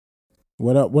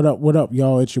What up, what up, what up,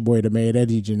 y'all? It's your boy, the man, that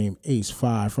DJ named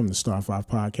Ace5 from the Star 5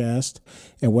 Podcast.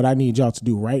 And what I need y'all to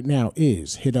do right now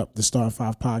is hit up the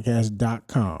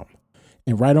star5podcast.com.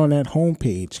 And right on that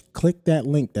homepage, click that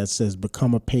link that says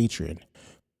Become a Patron.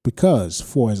 Because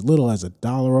for as little as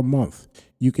 $1 a month,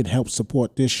 you can help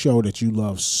support this show that you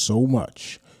love so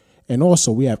much. And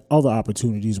also, we have other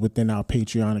opportunities within our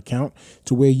Patreon account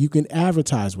to where you can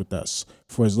advertise with us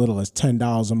for as little as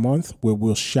 $10 a month, where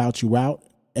we'll shout you out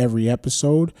every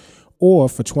episode, or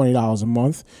for $20 a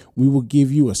month, we will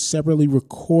give you a separately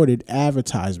recorded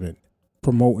advertisement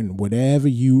promoting whatever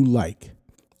you like.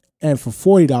 And for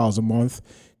 $40 a month,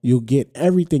 you'll get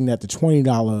everything that the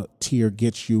 $20 tier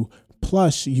gets you,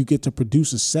 plus you get to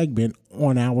produce a segment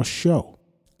on our show.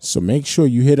 So make sure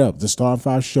you hit up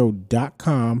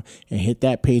thestar5show.com and hit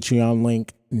that Patreon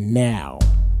link now.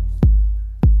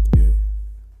 Yeah.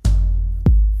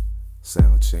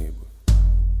 Sound chamber.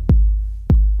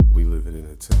 We live in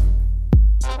entertainment.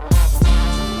 Come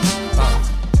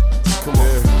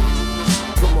on.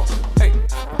 Come on. Hey.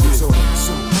 Put your hands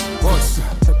up.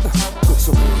 Put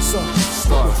your hands up.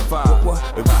 Start 5.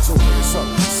 If you your hands up.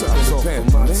 Sound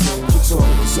independent, man. Put your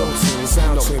hands up.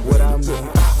 Sound chamber. What I mean.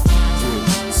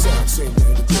 Sound chamber.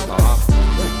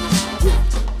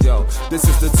 Yo, this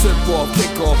is the tip-off,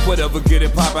 kick-off, whatever, get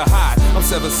it poppin' hot. I'm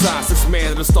 7 sides, 6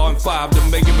 man, and I'm starting 5. The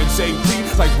Mayor and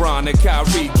JP, like Ron and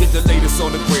Kyrie. Get the latest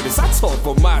on the greatest, I talk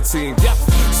for my team, yep.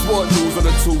 Sport news on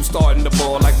the tube, starting the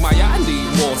ball. Like Maya, I need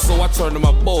more, so I turn to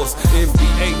my boss.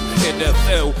 NBA,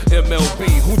 NFL, MLB,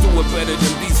 who do it better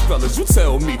than these fellas? You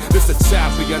tell me, this a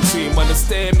champion team,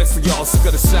 understand? Missing y'all sick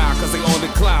of the shine, cause they on the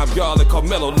climb, y'all in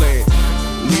Carmelo land.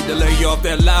 Need to lay off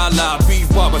that la-la, beef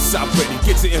barbershop ready.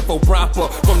 Get your info proper.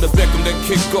 From the Beckham, that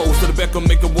kick goes to the Beckham,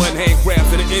 making one-hand grabs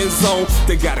to the end zone.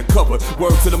 They got it covered.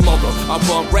 Word to the mother. I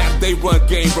run rap, they run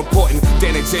game reporting.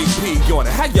 Dan and JP on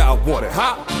it. How y'all want it,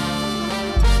 huh?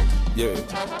 Yeah,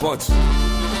 bunch.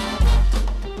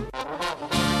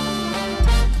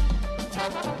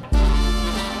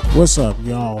 What's up,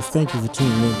 y'all? Thank you for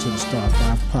tuning in to the Star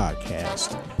 5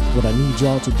 Podcast. What I need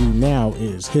y'all to do now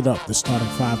is hit up the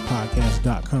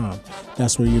Star5podcast.com.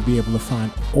 That's where you'll be able to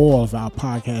find all of our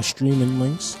podcast streaming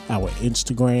links, our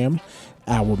Instagram,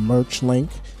 our merch link.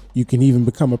 You can even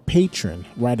become a patron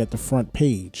right at the front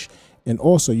page. And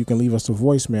also, you can leave us a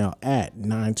voicemail at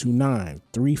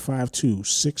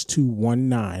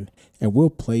 929-352-6219, and we'll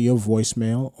play your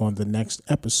voicemail on the next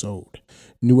episode.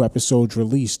 New episodes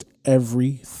released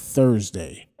every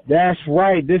Thursday. That's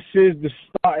right. This is the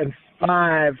Starting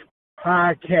 5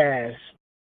 Podcast.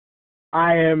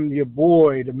 I am your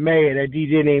boy, the mayor, that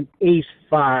DJ named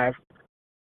Ace5,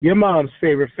 your mom's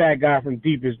favorite fat guy from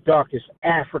deepest, darkest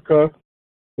Africa,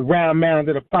 the round mound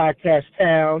of the podcast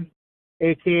town,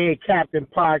 a.k.a. Captain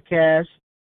Podcast.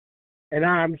 And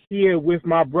I'm here with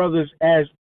my brothers, as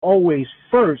always.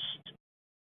 First,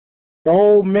 the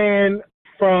old man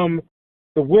from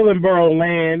the Willenboro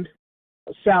land,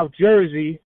 South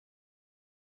Jersey.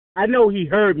 I know he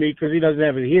heard me because he doesn't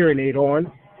have a hearing aid on.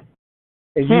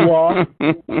 And you are.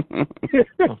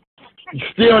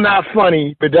 Still not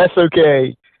funny, but that's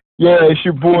okay. Yeah, it's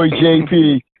your boy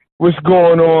JP. What's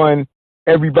going on,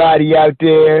 everybody out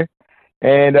there?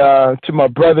 And to my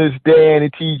brothers Dan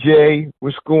and TJ,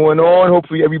 what's going on?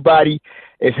 Hopefully everybody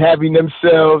is having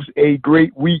themselves a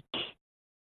great week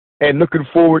and looking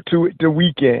forward to it the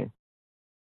weekend.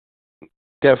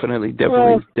 Definitely.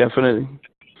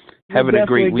 Having a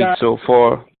great week so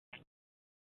far.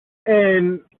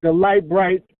 And the light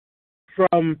bright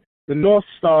from the North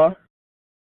Star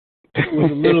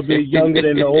was a little bit younger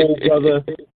than the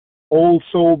old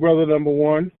soul brother number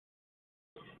 1.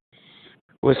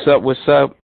 What's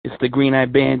up? It's the Green Eye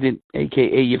Bandit,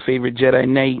 a.k.a. your favorite Jedi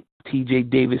Knight, TJ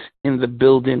Davis in the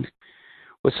building.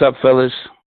 What's up, fellas?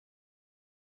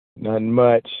 Nothing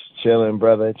much. Chilling,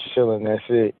 brother. Chilling, that's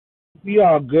it. We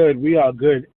are good.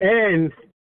 And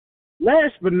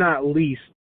last but not least,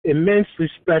 immensely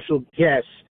special guest.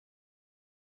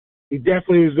 He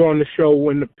definitely was on the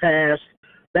show in the past,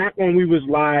 back when we was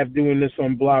live doing this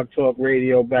on Blog Talk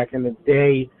Radio back in the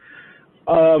day.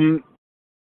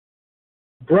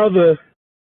 Brother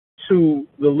to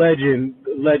the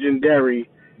legendary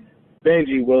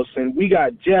Benji Wilson. We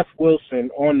got Jeff Wilson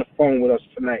on the phone with us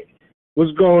tonight.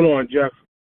 What's going on, Jeff?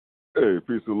 Hey,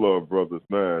 peace and love, brothers,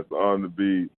 man. It's an honor to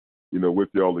be, with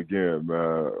y'all again,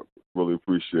 man. Really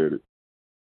appreciate it.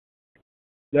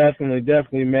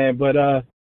 Definitely, man. But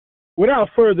without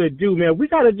further ado, man, we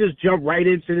got to just jump right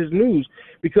into this news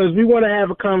because we want to have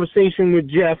a conversation with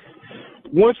Jeff.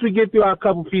 Once we get through our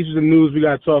couple pieces of news we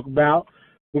got to talk about,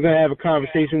 we're going to have a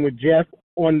conversation with Jeff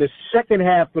on the second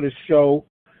half of the show.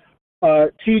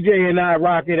 TJ and I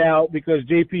rock it out because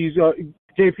JP's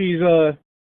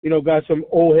got some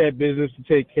old head business to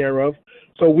take care of.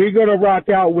 So we're gonna rock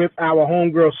out with our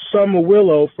homegirl Summer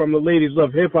Willow from the Ladies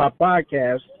Love Hip Hop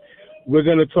podcast. We're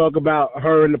gonna talk about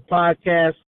her in the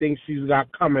podcast, things she's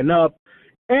got coming up,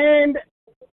 and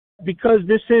because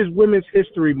this is Women's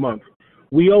History Month,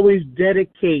 we always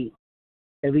dedicate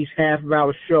at least half of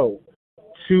our show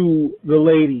to the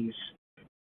ladies.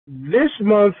 This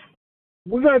month,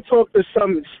 we're going to talk to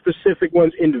some specific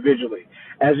ones individually.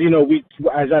 As you know,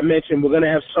 as I mentioned, we're going to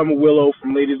have Summer Willow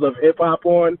from Ladies Love Hip Hop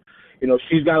on.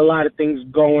 She's got a lot of things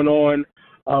going on.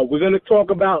 We're going to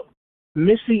talk about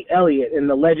Missy Elliott and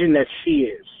the legend that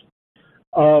she is.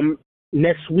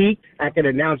 Next week, I can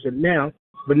announce it now,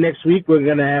 but next week we're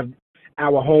going to have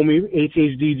our homie,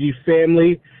 HHDG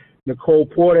family, Nicole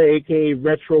Porter, a.k.a.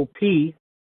 Retro P.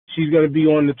 She's going to be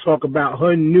on to talk about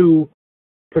her new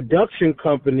production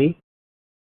company.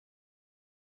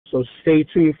 So stay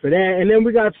tuned for that. And then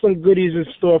we got some goodies in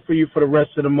store for you for the rest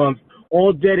of the month,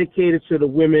 all dedicated to the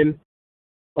women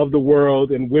of the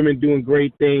world and women doing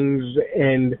great things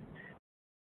and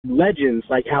legends,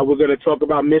 like how we're going to talk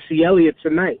about Missy Elliott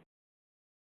tonight.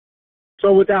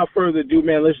 So without further ado,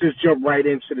 man, let's just jump right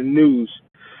into the news.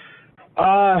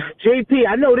 JP,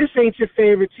 I know this ain't your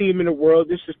favorite team in the world.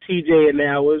 This is TJ and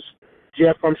ours.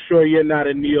 Jeff, I'm sure you're not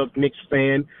a New York Knicks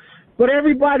fan. But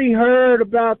everybody heard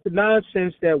about the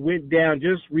nonsense that went down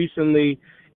just recently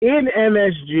in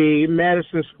MSG,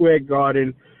 Madison Square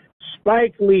Garden.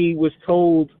 Spike Lee was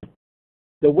told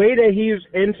the way that he was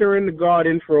entering the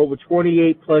Garden for over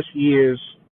 28 plus years,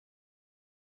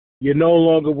 you're no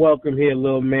longer welcome here,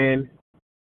 little man.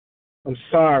 I'm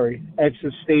sorry.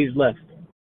 Exit stage left.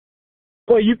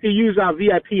 But you can use our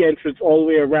VIP entrance all the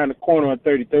way around the corner on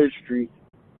 33rd Street.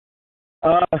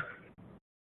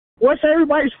 What's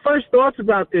everybody's first thoughts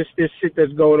about this shit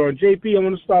that's going on? JP, I'm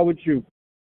going to start with you.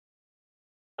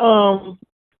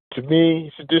 To me,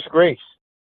 it's a disgrace.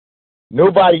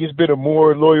 Nobody has been a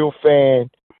more loyal fan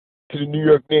to the New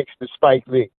York Knicks than Spike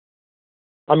Lee.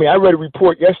 I mean, I read a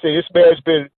report yesterday. This man's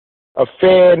been a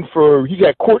fan he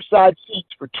got courtside seats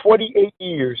for 28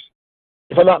 years.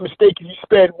 If I'm not mistaken, he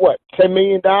spent, $10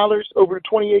 million over the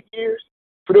 28 years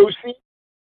for those seats?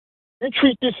 You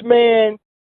treat this man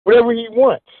whatever he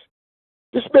wants.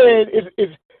 This man is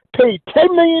paid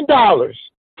 $10 million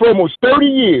for almost 30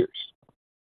 years.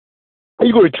 Are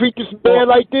you going to treat this man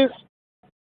like this?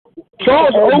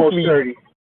 Charles Oakley, 30.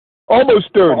 Almost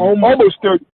 30. Almost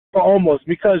 30. Almost,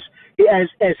 because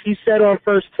as he said on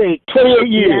First Take, 28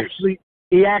 years.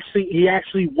 He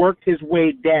actually worked his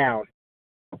way down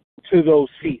to those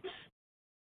seats.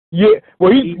 Yeah,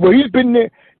 he's been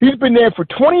there. He's been there for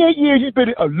 28 years. He's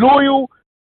been a loyal,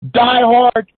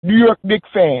 diehard New York Knicks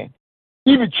fan.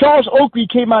 Even Charles Oakley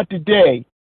came out today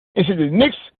and said the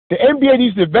NBA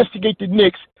needs to investigate the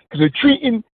Knicks because they're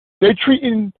treating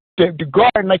the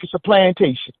Garden like it's a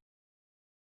plantation.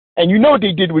 And you know what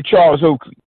they did with Charles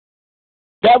Oakley.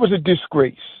 That was a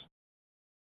disgrace.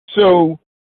 So,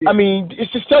 I mean,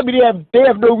 it's just telling me they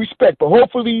have no respect. But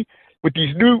hopefully, with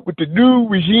the new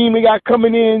regime they got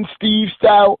coming in, Steve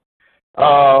Stout,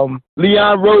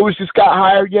 Leon Rose just got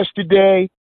hired yesterday.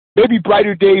 Maybe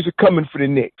brighter days are coming for the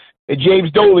Knicks. And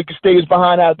James Dolan can stay his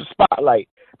behind out of the spotlight.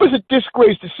 But it's a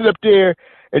disgrace to sit up there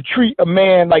and treat a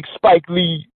man like Spike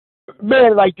Lee, a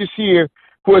man like this here,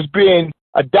 who has been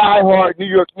a diehard New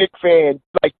York Knicks fan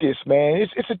like this, man.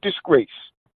 It's a disgrace.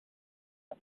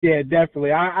 Yeah,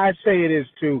 definitely. I say it is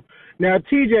too. Now,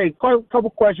 TJ, a couple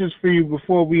questions for you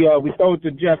before we throw it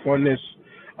to Jeff on this.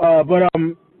 But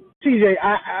TJ,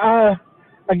 I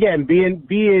again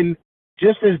being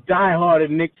just as diehard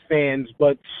as Knicks fans,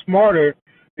 but smarter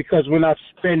because we're not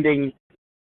spending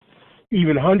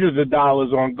even hundreds of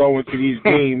dollars on going to these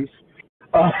games.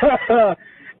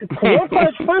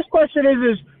 First question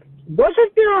is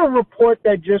wasn't there a report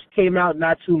that just came out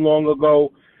not too long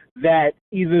ago that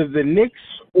either the Knicks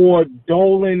or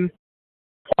Dolan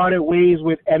parted ways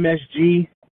with MSG?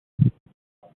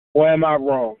 Or am I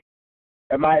wrong?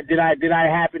 Did I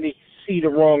happen to see the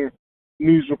wrong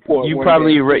news report? You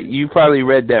probably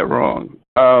read that wrong.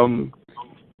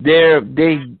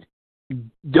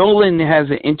 Dolan has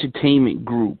an entertainment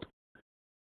group,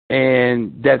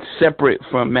 and that's separate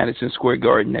from Madison Square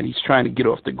Garden that he's trying to get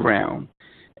off the ground.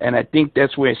 And I think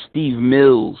that's where Steve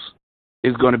Mills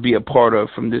is going to be a part of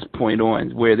from this point on,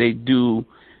 where they do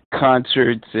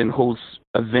concerts and host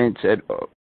events at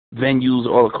venues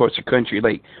all across the country.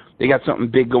 Like, they got something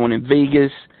big going in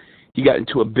Vegas. He got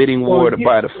into a bidding war to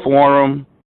buy the Forum.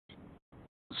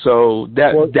 So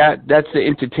that's the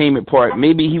entertainment part.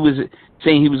 Maybe he was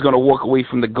saying he was going to walk away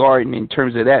from the Garden in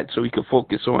terms of that, so he could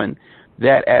focus on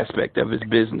that aspect of his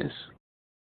business.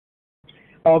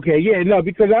 Okay, yeah, no,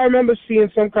 because I remember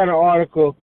seeing some kind of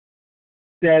article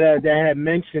that had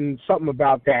mentioned something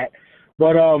about that,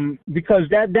 but because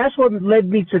that's what led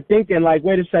me to thinking, like,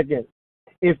 wait a second,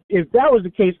 if that was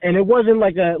the case, and it wasn't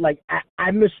like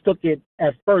I mistook it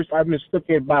at first, I mistook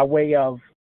it by way of,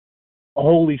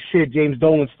 holy shit, James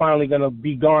Dolan's finally gonna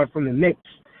be gone from the Knicks.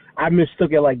 I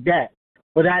mistook it like that,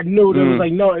 but I knew that it was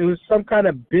like, no, it was some kind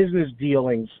of business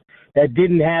dealings that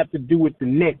didn't have to do with the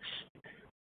Knicks.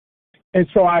 And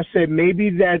so I said maybe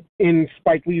that in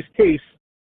Spike Lee's case,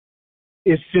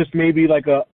 it's just maybe like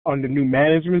under new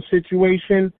management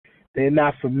situation. They're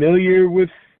not familiar with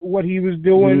what he was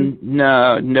doing.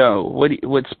 No.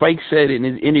 What Spike said in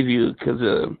his interview, because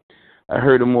I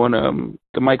heard him on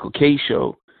the Michael K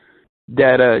show,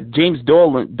 that James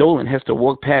Dolan has to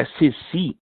walk past his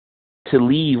seat to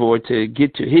leave or to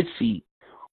get to his seat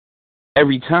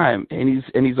every time. And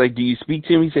he's like, do you speak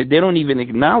to him? He said they don't even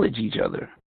acknowledge each other.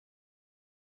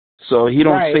 So he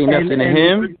don't say nothing to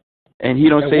him, and he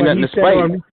don't say nothing to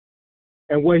Spike.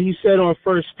 And what he said on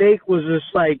First Take was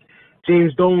just like,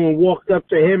 James Dolan walked up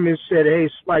to him and said, "Hey,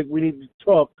 Spike, we need to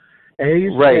talk." And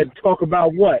he said, "Talk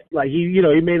about what?" Like he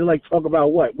made it like, "Talk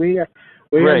about what?" We ain't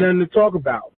nothing to talk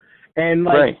about. And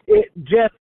like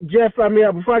Jeff, I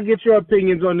mean, before I get your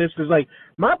opinions on this, is like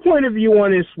my point of view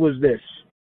on this was this: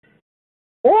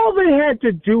 all they had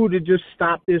to do to just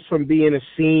stop this from being a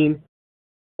scene,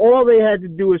 all they had to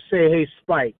do is say, "Hey,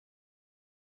 Spike,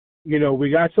 we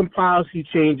got some policy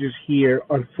changes here.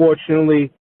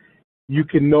 Unfortunately, you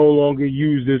can no longer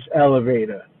use this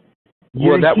elevator."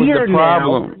 Well, that was the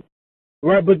problem. Now,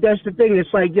 right, but that's the thing. It's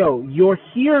like, you're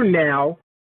here now,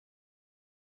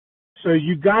 so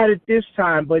you got it this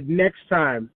time, but next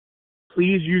time,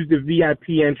 please use the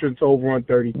VIP entrance over on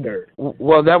 33rd.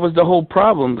 Well, that was the whole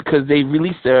problem, because they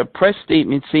released a press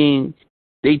statement saying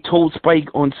they told Spike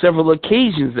on several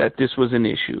occasions that this was an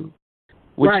issue,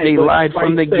 which they lied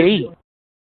from the gate.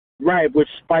 Right, which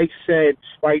Spike said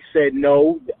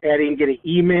no, I didn't get an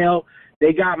email.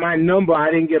 They got my number.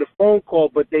 I didn't get a phone call,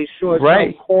 but they sure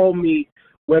don't call me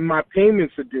when my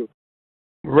payments are due.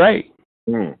 Right.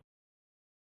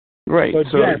 Right.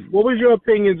 So, Jeff, what was your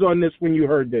opinions on this when you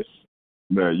heard this?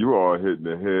 Man, you are hitting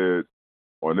the head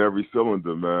on every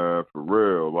cylinder, man, for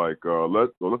real. Like,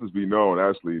 let this be known,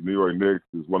 actually, New York Knicks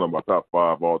is one of my top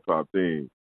 5 all-time teams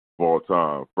of all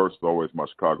time. First is always my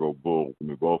Chicago Bulls. I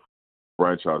mean, both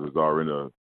franchises are in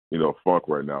a funk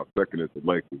right now. Second is the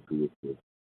Lakers, who is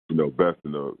the best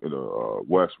in the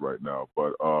West right now.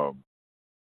 But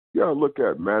you gotta look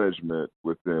at management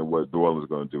within what Doyle is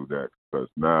going to do next, because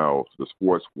now the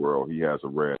sports world, he has a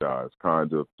red eye. It's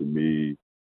kind of, to me,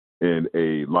 in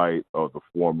a light of the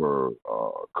former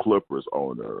Clippers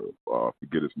owner,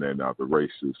 forget his name now, the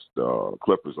racist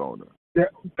Clippers owner,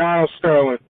 Donald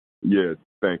Sterling. Yeah,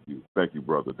 thank you,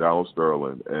 brother, Donald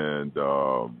Sterling, and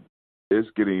it's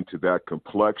getting to that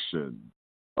complexion.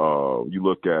 You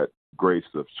look at greats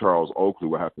of Charles Oakley,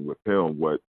 what happened with him,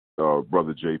 what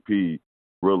brother JP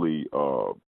really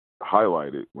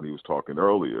highlighted when he was talking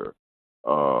earlier.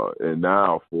 And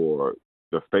now for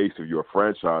the face of your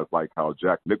franchise, like how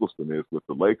Jack Nicholson is with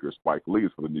the Lakers, Spike Lee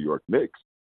is for the New York Knicks.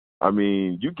 I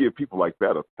mean, you give people like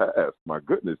that a pass, my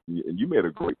goodness. And you made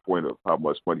a great point of how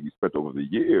much money he spent over the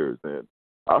years. And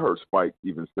I heard Spike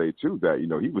even say, too, that,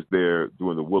 he was there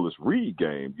doing the Willis Reed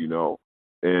game,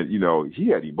 and, he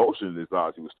had emotion in his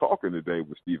eyes. He was talking today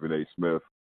with Stephen A. Smith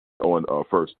on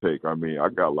First Take. I mean, I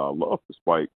got a lot of love for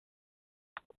Spike.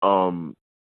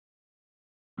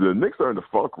 The Knicks are in the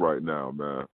funk right now,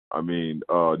 man. I mean,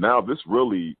 now this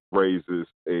really raises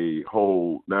a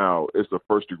whole, now it's a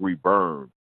first-degree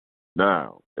burn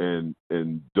now. And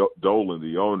Dolan,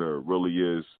 the owner, really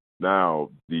is now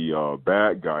the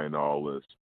bad guy in all this.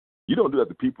 You don't do that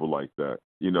to people like that.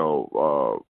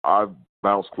 I've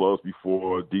bounced clubs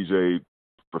before, DJed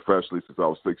professionally since I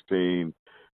was 16.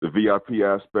 The VIP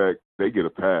aspect, they get a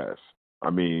pass. I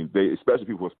mean, especially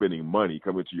people who are spending money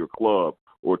coming to your club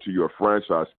or to your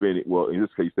franchise spending, well, in this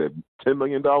case, said $10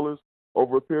 million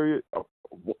over a period.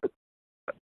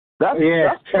 That's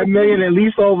 $10 million at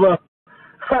least over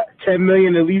 $10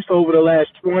 million at least over the last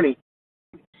 20.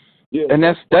 Yeah. And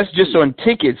that's just on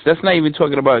tickets. That's not even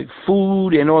talking about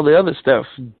food and all the other stuff,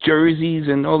 jerseys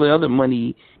and all the other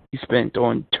money he spent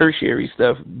on tertiary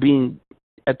stuff being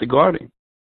at the Garden.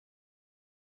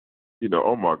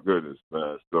 Oh my goodness,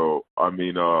 man. So, I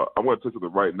mean, I'm going to tell you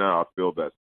something right now. I feel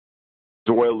that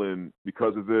Doylan,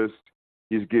 because of this,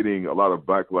 he's getting a lot of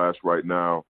backlash right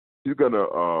now. He's going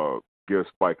to give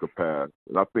Spike a pass,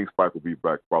 and I think Spike will be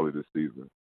back probably this season.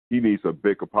 he needs a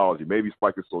big apology. Maybe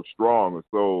Spike is so strong and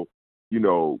so,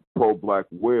 pro-black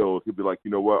willed, he'll be like,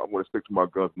 you know what, I'm going to stick to my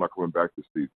guns. I'm not coming back this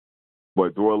season.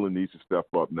 But Doylan needs to step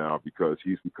up now because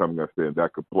he's becoming,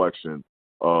 that complexion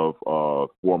of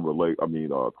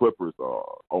Clippers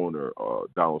owner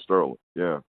Donald Sterling.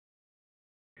 Yeah.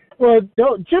 Well,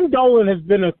 Jim Dolan has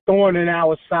been a thorn in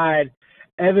our side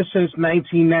ever since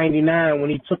 1999 when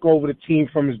he took over the team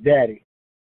from his daddy.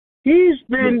 And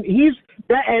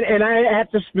I have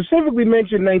to specifically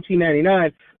mention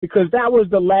 1999 because that was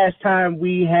the last time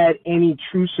we had any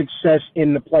true success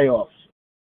in the playoffs.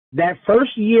 That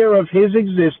first year of his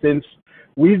existence,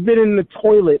 we've been in the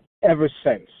toilet ever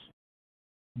since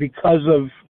because of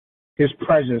his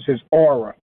presence, his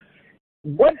aura.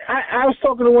 What I was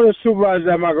talking to one of the supervisors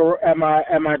at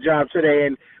my job today,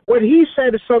 and what he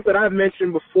said is something I've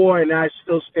mentioned before, and I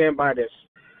still stand by this.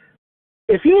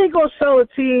 If he ain't gonna sell a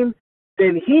team,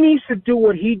 then he needs to do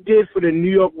what he did for the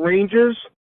New York Rangers.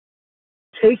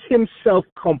 Take himself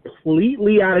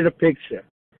completely out of the picture.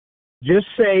 Just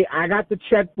say, I got the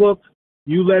checkbook.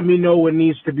 You let me know what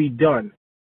needs to be done.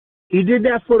 He did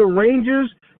that for the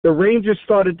Rangers. The Rangers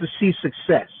started to see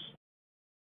success.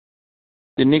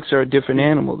 The Knicks are a different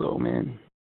animal, though, man.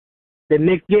 The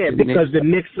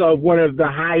Knicks are one of the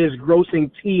highest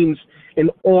grossing teams in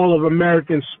all of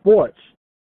American sports.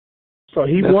 So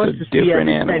he wants to see every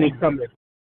penny coming.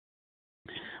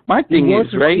 My thing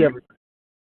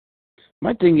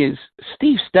is,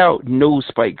 Steve Stout knows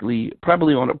Spike Lee,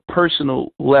 probably on a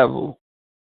personal level.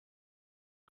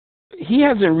 He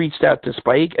hasn't reached out to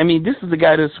Spike. I mean, this is the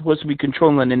guy that's supposed to be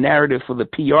controlling the narrative for the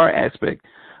PR aspect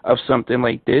of something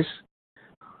like this.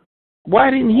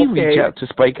 Why didn't he reach out to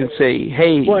Spike and say,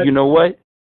 hey, you know what?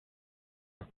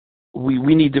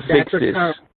 We need to fix this.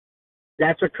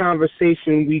 That's a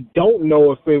conversation we don't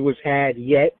know if it was had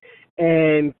yet.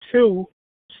 And two,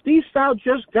 Steve Stout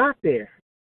just got there.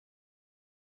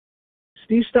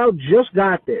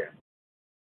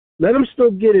 Let him still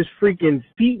get his freaking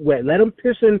feet wet. Let him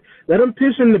piss in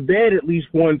the bed at least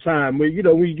one time. When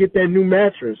you get that new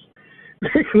mattress.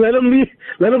 let him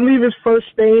leave his first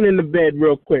stain in the bed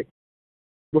real quick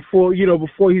before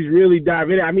he's really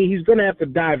diving in. I mean, he's gonna have to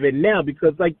dive in now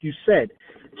because, like you said,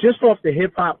 just off the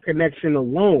hip hop connection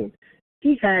alone,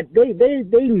 they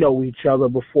know each other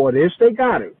before this. They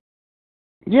got him.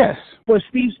 Yes. But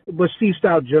Steve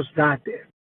Stout just got there.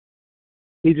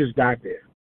 He just got there.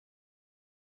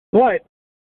 But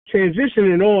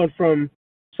transitioning on from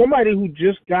somebody who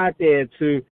just got there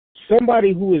to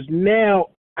somebody who is now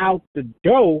out the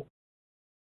door,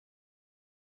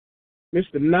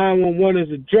 Mr. 911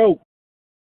 is a joke.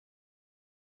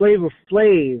 Flavor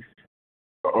Flav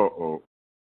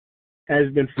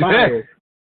has been fired.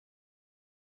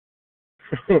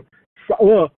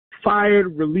 Well,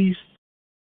 fired, released,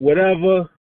 whatever.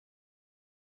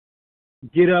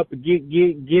 Get up,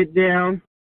 get down.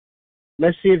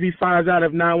 Let's see if he finds out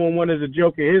if 911 is a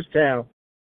joke in his town.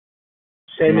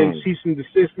 Sending cease and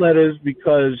desist letters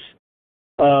because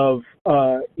of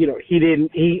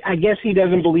I guess he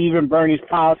doesn't believe in Bernie's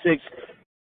politics,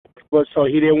 but so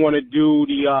he didn't want to do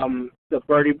the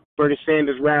Bernie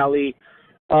Sanders rally.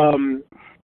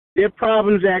 Their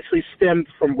problems actually stemmed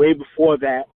from way before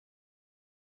that.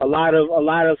 A lot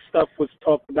of stuff was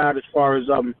talked about as far as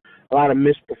a lot of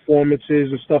missed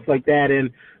performances and stuff like that.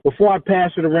 And before I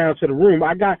pass it around to the room,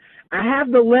 I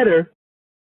have the letter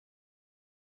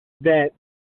that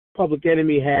Public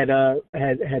Enemy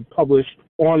had published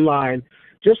online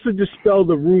just to dispel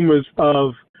the rumors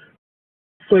of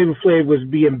Flavor Flav was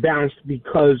being bounced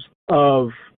because of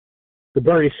the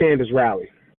Bernie Sanders rally.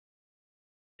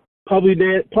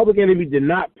 Public Enemy did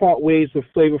not part ways with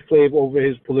Flavor Flav over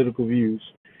his political views.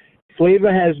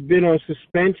 Flavor has been on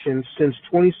suspension since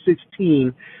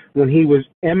 2016 when he was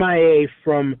MIA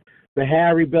from the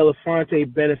Harry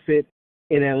Belafonte benefit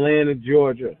in Atlanta,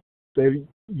 Georgia. So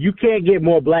you can't get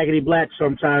more blackety black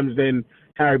sometimes than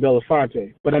Harry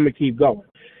Belafonte, but I'm going to keep going.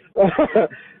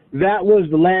 That was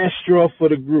the last straw for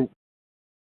the group.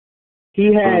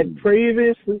 He had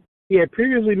previously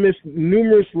missed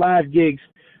numerous live gigs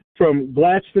from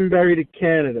Glastonbury to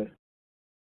Canada,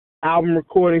 album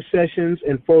recording sessions,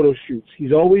 and photo shoots.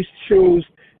 He's always chose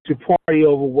to party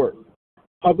over work.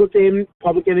 Public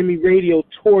Enemy Radio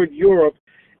toured Europe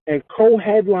and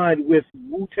co-headlined with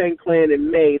Wu-Tang Clan in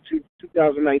May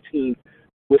 2019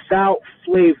 without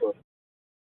Flavor.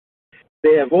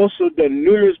 They have also done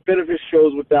numerous benefit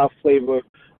shows without Flavor.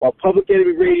 While Public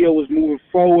Enemy Radio was moving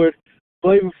forward,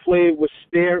 Flavor Flav was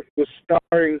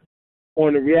starring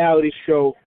on the reality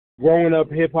show Growing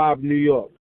Up Hip Hop New York,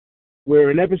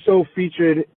 where an episode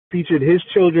featured his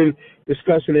children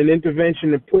discussing an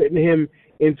intervention and putting him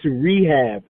into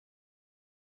rehab.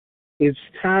 It's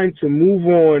time to move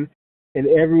on, and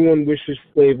everyone wishes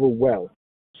Flavor well.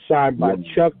 Signed by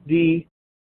Chuck D,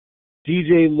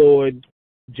 DJ Lord,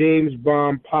 James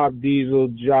Bond, Pop Diesel,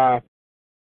 Ja.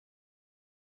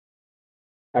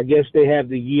 I guess they have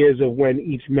the years of when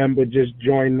each member just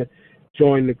joined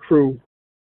the crew.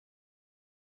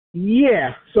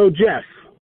 Yeah. So Jeff,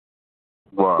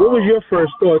 Wow. what was your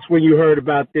first thoughts when you heard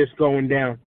about this going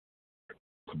down?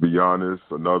 To be honest,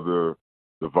 another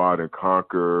divide and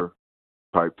conquer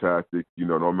type tactic.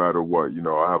 No matter what.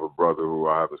 I have a brother who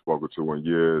I haven't spoken to in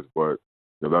years, but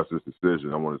that's his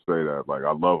decision. I want to say that. Like,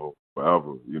 I love him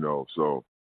forever. So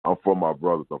I'm for my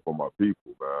brothers. I'm for my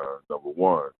people, man. Number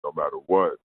one, no matter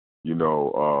what. I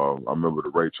remember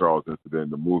the Ray Charles incident in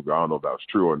the movie. I don't know if that's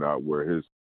true or not, where his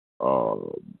I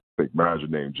think manager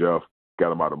named Jeff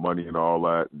got him out of money and all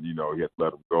that. And, he had to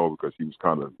let him go because he was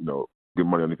kind of, getting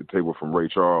money underneath the table from Ray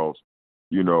Charles.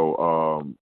 These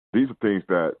are things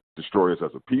that destroy us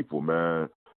as a people, man.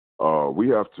 We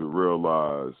have to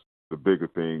realize the bigger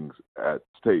things at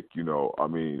stake.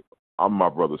 I'm my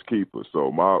brother's keeper,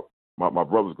 so my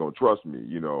brother's gonna trust me.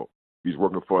 He's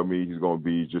working for me. He's gonna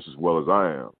be just as well as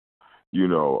I am.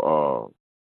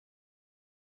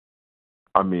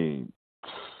 I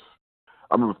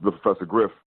remember the Professor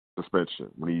Griff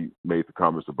suspension when he made the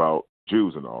comments about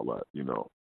Jews and all that.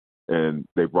 And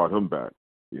they brought him back.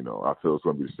 I feel it's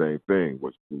going to be the same thing.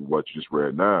 What you just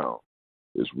read now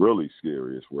is really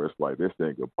scary. Where it's like they're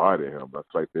saying goodbye to him.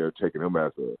 That's like they're taking him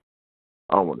as a,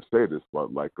 I don't want to say this,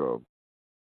 but like a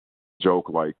joke,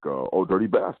 like old dirty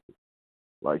bastard.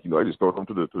 Like, they just throw him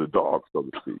to the dogs, so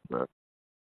to speak, man.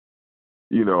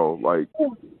 Like,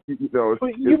 you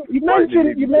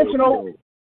mentioned old.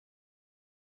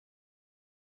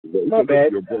 My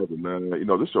bad. Your brother, man.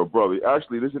 This is your brother.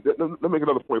 Actually, let me make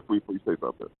another point before you say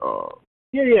something.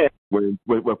 Yeah. When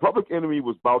Public Enemy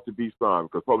was about to be signed,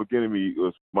 because Public Enemy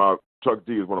Chuck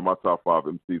D is one of my top 5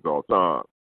 MCs all time.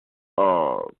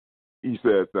 He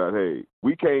said that, hey,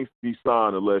 we can't be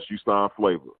signed unless you sign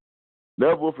Flavor.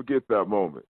 Never will forget that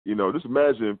moment. Just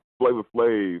imagine Flavor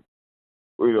Flav,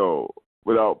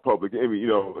 without Public Enemy,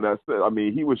 and that's it. I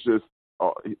mean, he was just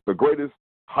the greatest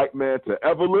hype man to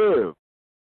ever live.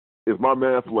 Is my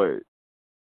man Flav.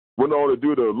 Went on to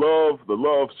do the Love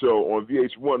show on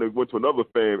VH1 and went to another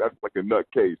fame. That's like a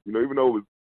nutcase. Even though it was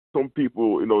some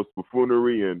people, it's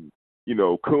buffoonery and,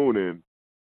 cooning,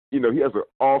 he has an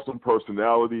awesome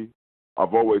personality.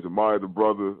 I've always admired the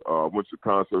brother. Went to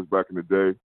concerts back in the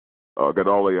day. Got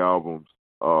all the albums.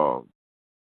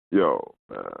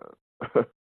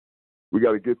 We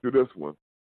got to get through this one.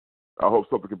 I hope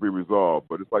something can be resolved,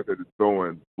 but it's like they're just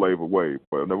throwing Flavor away.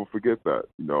 But I'll never forget that.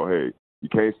 Hey, you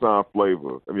can't sign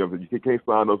Flavor. You can't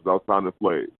sign us without signing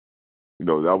Flav.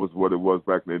 That was what it was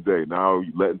back in the day. Now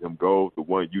you letting him go, the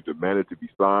one you demanded to be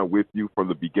signed with you from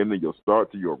the beginning, your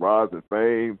start to your rise in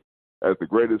fame as the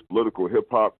greatest political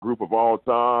hip-hop group of all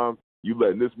time. You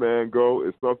letting this man go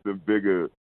is something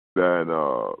bigger than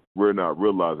we're not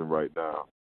realizing right now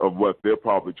of what they're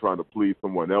probably trying to please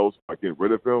someone else by getting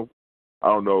rid of him. I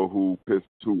don't know who pissed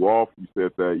who off. You said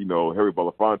that, Harry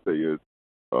Belafonte is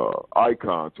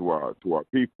icon to our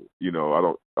people.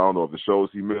 I don't know if the shows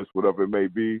he missed, whatever it may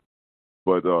be,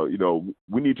 but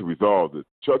we need to resolve this.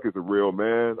 Chuck is a real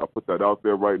man. I put that out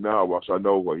there right now. While I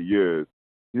know what he is,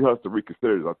 he has to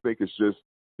reconsider this. I think it's just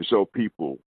to show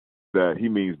people that he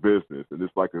means business, and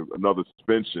it's like another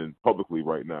suspension publicly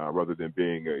right now, rather than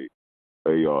being a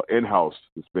in-house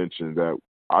suspension that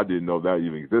I didn't know that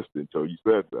even existed until you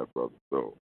said that, brother.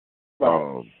 So,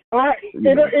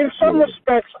 in some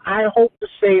respects, I hope the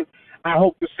same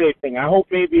thing. I hope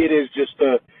maybe it is just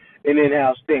an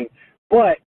in-house thing.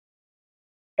 But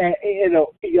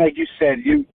like you said,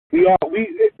 we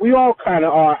all kind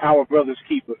of are our brother's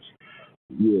keepers.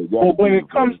 Yeah. But when it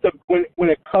comes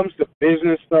to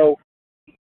business, though,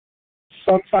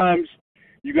 sometimes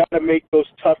you got to make those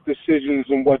tough decisions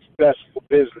on what's best for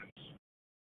business.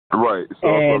 Right. So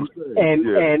and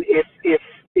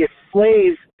if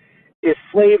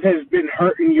Flav has been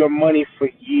hurting your money for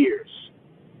years,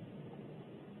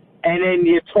 and then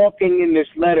you're talking in this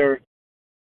letter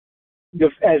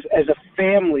as a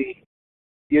family,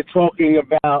 you're talking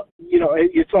about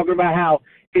how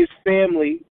his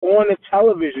family on a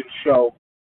television show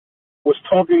was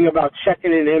talking about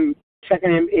checking him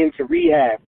into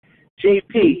rehab. JP,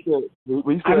 he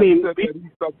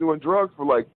stopped doing drugs for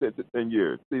like 10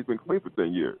 years. He's been clean for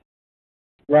 10 years.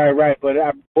 Right.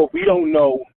 But we don't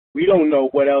know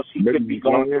what else he could be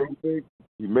going through.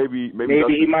 Maybe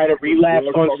he might have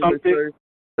relapsed on something.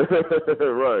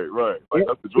 Right. Like,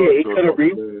 that's the drug he could have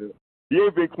He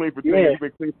ain't been clean for 10 years. He's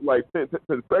been clean for like 10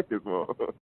 seconds, man.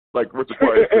 Like Richard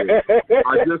Pryor said,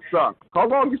 I just stopped. How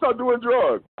long you start doing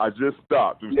drugs? I just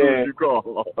stopped. As soon as you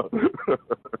call.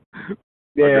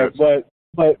 Yeah,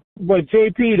 but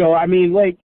JP though, I mean,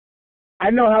 like, I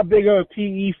know how big of a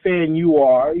PE fan you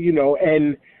are, you know,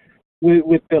 and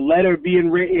with the letter being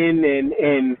written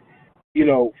and you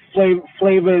know,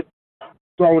 Flavor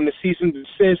throwing the cease and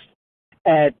desist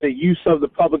at the use of the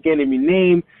Public Enemy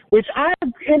name, which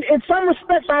in some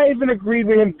respects, I even agreed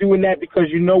with him doing that because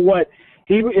you know what?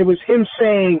 It was him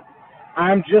saying,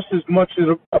 I'm just as much as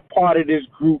a part of this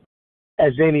group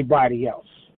as anybody else.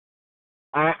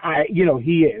 You know,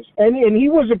 he is. And he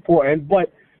was important,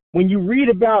 but when you read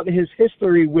about his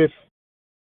history with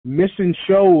missing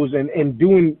shows and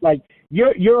doing, like,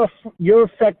 you're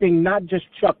affecting not just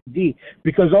Chuck D,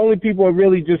 because only people are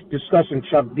really just discussing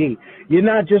Chuck D. You're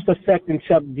not just affecting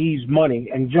Chuck D's money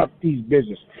and Chuck D's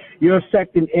business. You're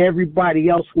affecting everybody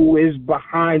else who is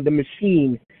behind the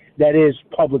machine that is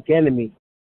Public Enemy.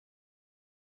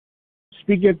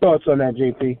 Speak your thoughts on that,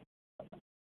 JP.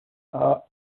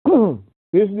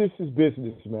 Business is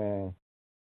business, man.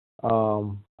 I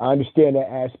understand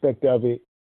that aspect of it.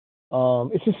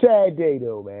 It's a sad day,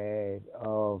 though, man.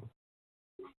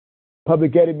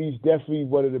 Public Enemy is definitely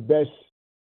one of the best,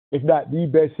 if not the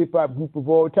best, hip-hop group of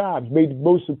all time. It's made the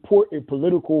most important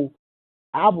political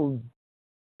album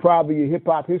probably in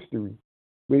hip-hop history.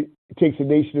 It takes a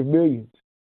nation of millions.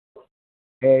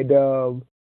 And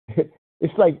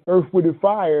it's like Earth, Wind &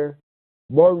 Fire.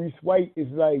 Maurice White is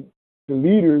like the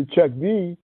leader, Chuck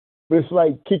D, but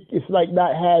it's like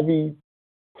not having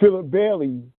Philip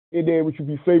Bailey in there, which would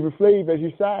be Flavor Flav as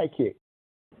your sidekick.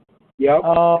 Yep.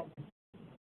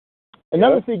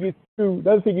 Another thing is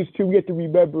too, we have to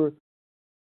remember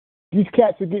these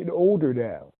cats are getting older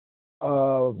now.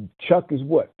 Chuck is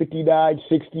what, 59,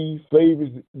 60, Flav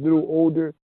is a little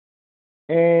older.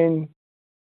 And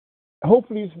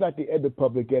hopefully it's not the end of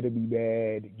Public Enemy,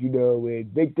 man. You know, and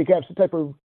they can have some type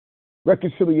of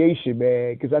reconciliation,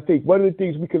 man, because I think one of the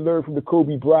things we can learn from the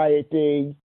Kobe Bryant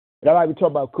thing, and I'm not even talking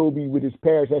about Kobe with his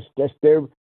parents, that's their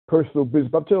personal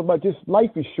business, but I'm talking about just life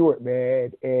is short,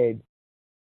 man, and,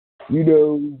 you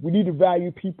know, we need to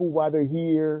value people while they're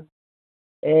here,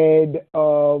 and,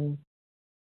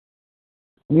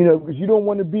 you know, because you don't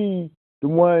want to be the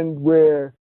one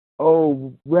where,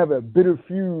 oh, we have a bitter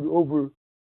feud over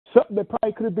something that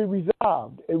probably could have been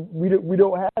resolved, and we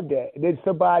don't have that, and then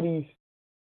somebody's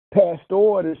passed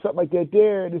on or something like that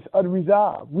there, and it's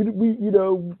unresolved. We you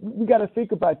know, we got to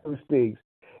think about those things.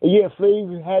 And yeah,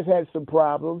 Flav has had some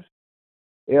problems.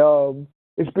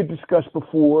 It's been discussed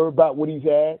before about what he's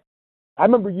had. I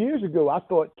remember years ago, I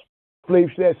thought Flav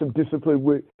should have some discipline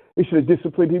they should have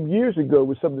disciplined him years ago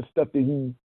with some of the stuff that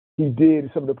he did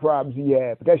and some of the problems he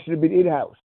had. But that should have been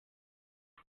in-house.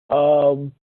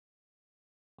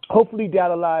 Hopefully down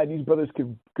the line, these brothers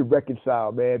could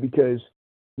reconcile, man, because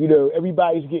you know,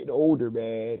 everybody's getting older,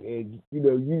 man, and, you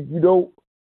know, you don't,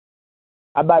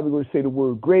 I'm not even going to say the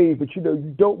word grave, but, you know,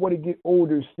 you don't want to get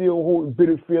older still holding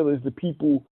bitter feelings to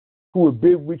people who have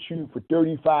been with you for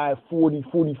 35, 40,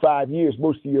 45 years,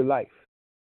 most of your life.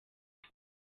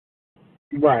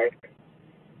 Right.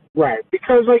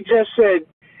 Because like Jeff said,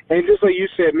 and just like you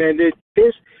said, man,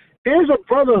 there's a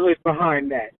brotherhood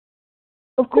behind that.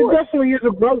 Of course. There definitely is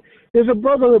there's a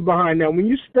brotherhood behind that. When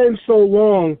you spend so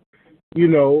long, you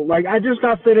know, like I just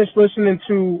got finished listening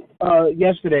to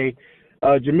yesterday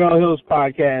Jamel Hill's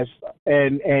podcast,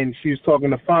 and she was talking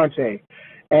to Fonte,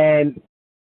 and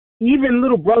even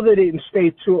Little Brother didn't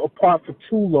stay apart for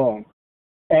too long,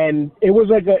 and it was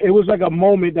like a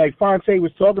moment like Fonte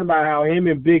was talking about how him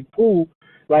and Big Pooh,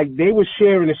 like they were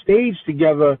sharing the stage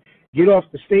together, get off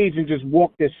the stage and just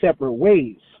walk their separate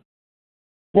ways,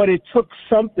 but it took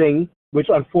something, which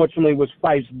unfortunately was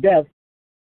Fife's death,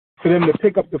 for them to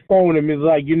pick up the phone and be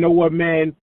like, you know what,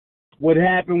 man, what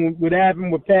happened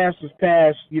with past is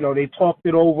past. You know, they talked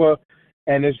it over,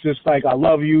 and it's just like, I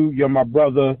love you, you're my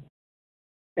brother,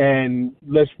 and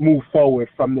let's move forward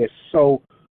from this. So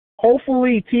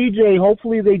hopefully,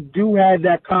 TJ, they do have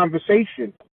that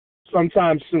conversation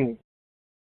sometime soon.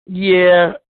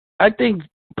 Yeah, I think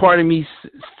part of me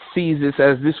sees this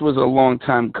as this was a long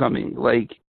time coming.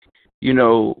 Like, you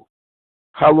know,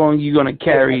 how long are you going to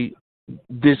carry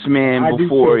this man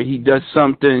before he does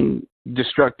something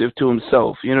destructive to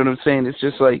himself? You know what I'm saying? It's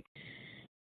just like,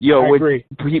 yo,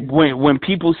 when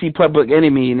people see Public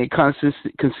Enemy and they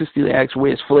consistently ask,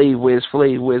 where's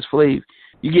Flav?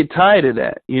 You get tired of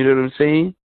that. You know what I'm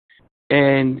saying?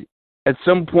 And at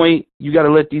some point, you got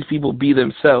to let these people be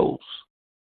themselves.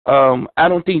 I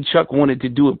don't think Chuck wanted to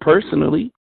do it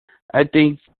personally. I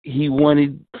think he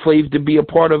wanted Flav to be a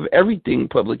part of everything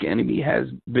Public Enemy has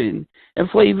been. And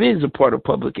Flav is a part of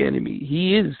Public Enemy.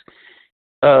 He is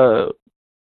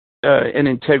an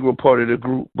integral part of the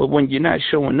group. But when you're not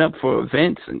showing up for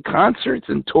events and concerts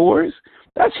and tours,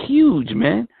 that's huge,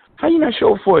 man. How you not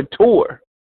show up for a tour?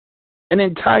 An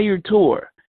entire tour.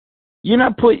 You're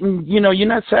not putting, you're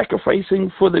not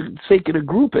sacrificing for the sake of the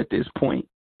group at this point.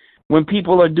 When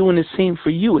people are doing the same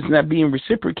for you, it's not being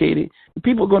reciprocated.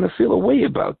 People are going to feel a way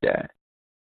about that.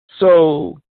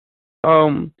 So,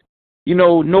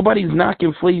 nobody's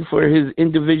knocking Flav for his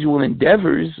individual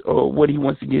endeavors or what he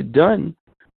wants to get done.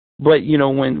 But,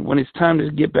 when it's time to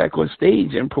get back on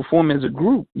stage and perform as a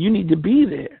group, you need to be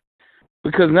there.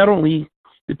 Because not only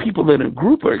the people in the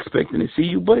group are expecting to see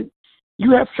you, but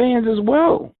you have fans as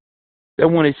well that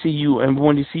want to see you and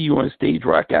want to see you on stage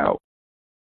rock out.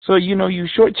 So, you're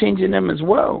shortchanging them as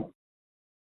well.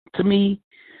 To me,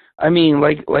 I mean,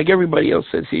 like everybody else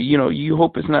says here, you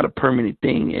hope it's not a permanent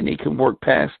thing and they can work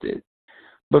past it.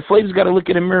 But Flav's got to look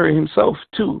in the mirror himself,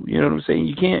 too. You know what I'm saying?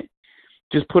 You can't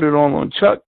just put it all on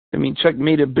Chuck. I mean, Chuck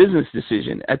made a business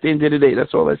decision. At the end of the day,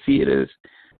 that's all I see it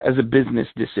as a business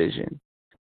decision.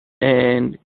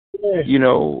 And,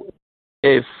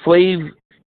 if Flav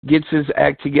gets his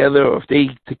act together, or if they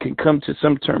can come to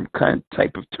some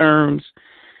type of terms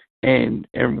and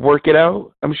work it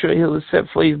out, I'm sure he'll accept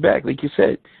Flav back. Like you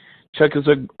said, Chuck is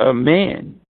a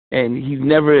man, and he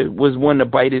never was one to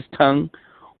bite his tongue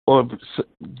or,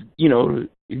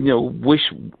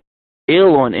 wish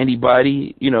ill on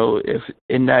anybody,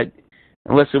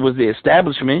 unless it was the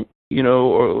establishment,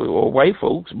 or white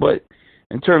folks. But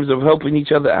in terms of helping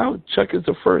each other out, Chuck is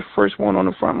the first one on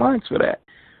the front lines for that.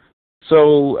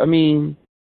 So, I mean,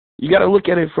 you got to look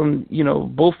at it from,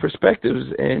 both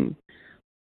perspectives. And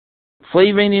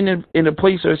Flav ain't in a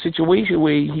place or a situation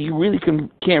where he really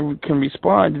can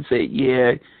respond and say,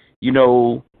 yeah,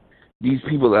 these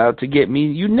people are out to get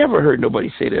me. You never heard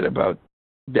nobody say that about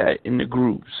that in the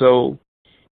group. So,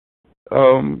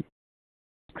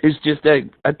 it's just that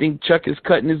I think Chuck is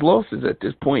cutting his losses at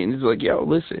this point, and he's like, yo,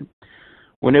 listen,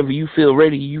 whenever you feel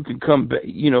ready, you can come back,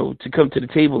 to come to the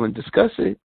table and discuss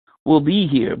it. We'll be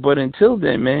here. But until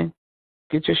then, man,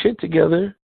 get your shit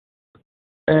together,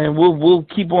 and we'll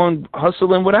keep on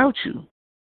hustling without you.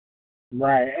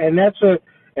 Right, and that's a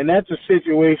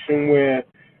situation where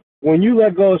when you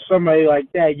let go of somebody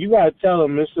like that, you gotta tell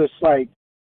them it's just like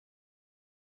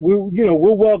we'll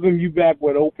welcome you back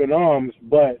with open arms,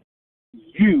 but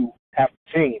you have to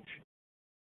change.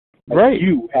 Right,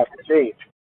 you have to change.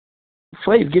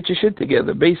 Flav, get your shit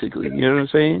together, basically. You know what I'm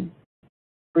saying?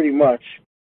 Pretty much.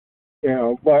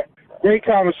 But great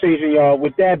conversation, y'all.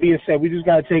 With that being said, we just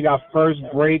got to take our first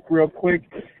break real quick,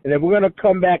 and then we're going to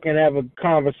come back and have a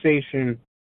conversation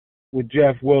with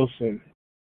Jeff Wilson.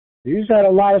 He's had a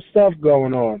lot of stuff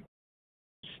going on.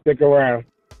 Stick around.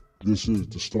 This is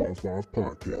the Star 5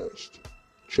 Podcast.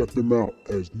 Check them out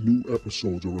as new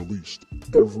episodes are released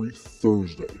every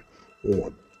Thursday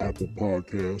on Apple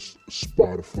Podcasts,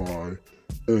 Spotify,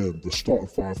 and the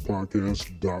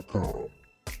Star5Podcast.com.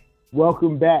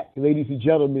 Welcome back, ladies and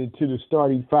gentlemen, to the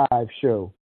Starting 5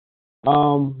 show.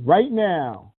 Right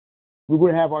now, we're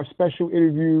going to have our special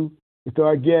interview with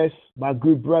our guest, my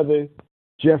good brother,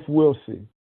 Jeff Wilson.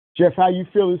 Jeff, how you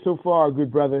feeling so far,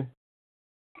 good brother?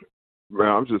 Man,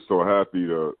 I'm just so happy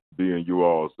to be in you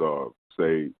all's, in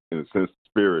a sense,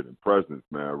 spirit and presence,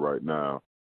 man, right now.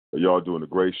 Y'all doing a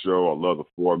great show. I love the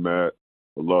format.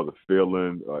 I love the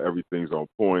feeling. Everything's on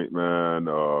point, man.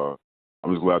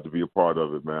 I'm just glad to be a part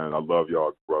of it, man. I love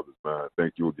y'all, brothers, man.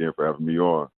 Thank you again for having me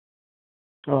on.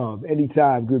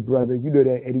 Anytime, good brother. You know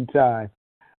that, anytime.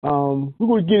 We're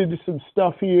going to get into some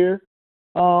stuff here.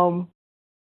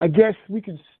 I guess we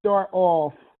can start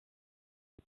off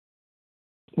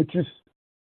with just,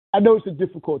 I know it's a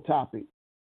difficult topic.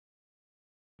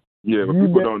 Yeah, but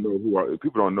people don't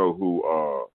know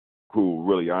who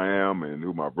really I am and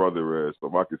who my brother is. So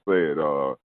if I could say it,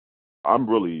 I'm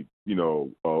really,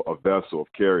 a vessel of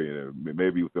carrying it.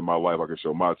 Maybe within my life I can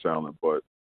show my talent, but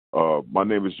my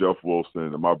name is Jeff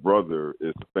Wilson, and my brother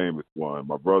is the famous one.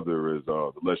 My brother is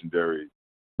the legendary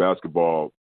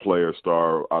basketball player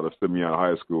star out of Simeon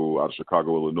High School, out of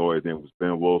Chicago, Illinois. His name was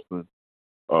Ben Wilson.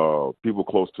 People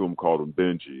close to him called him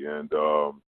Benji, and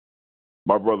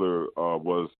my brother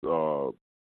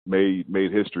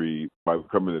made history by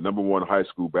becoming the number one high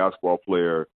school basketball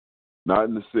player, not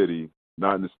in the city,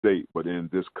 not in the state, but in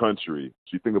this country.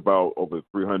 So you think about over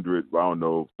 30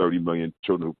 million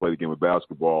children who play the game of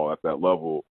basketball at that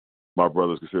level. My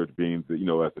brother's considered being, as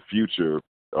the future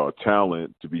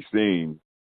talent to be seen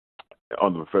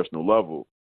on the professional level.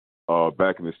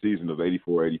 back in the season of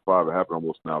 84-85. It happened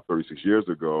almost now 36 years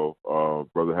ago.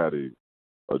 Brother had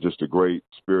just a great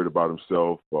spirit about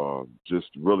himself, just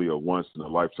really a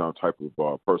once-in-a-lifetime type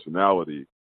of personality.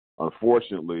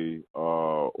 Unfortunately,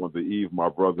 on the eve of my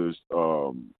brother's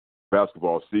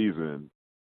basketball season,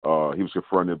 he was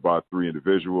confronted by 3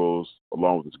 individuals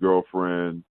along with his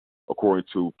girlfriend. According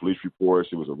to police reports,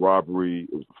 it was a robbery.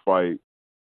 It was a fight.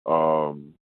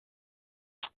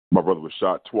 My brother was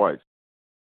shot twice.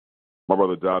 My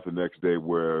brother died the next day,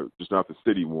 where just not the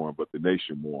city mourned, but the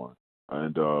nation mourned.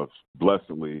 And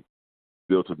blessedly,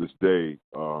 still to this day,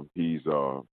 he's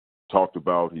talked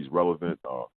about. He's relevant.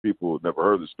 People have never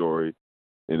heard the story,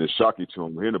 and it's shocking to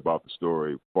them hearing about the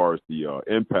story as far as the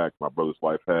impact my brother's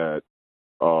life had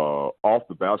off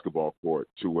the basketball court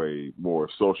to a more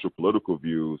social political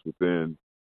views within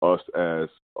us as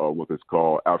what is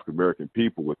called African American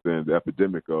people within the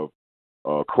epidemic of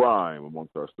crime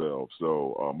amongst ourselves.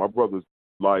 So my brother's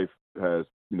life has,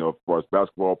 as far as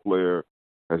basketball player,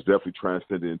 has definitely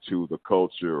transcended into the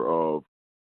culture of,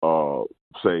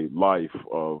 say, life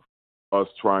of us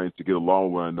trying to get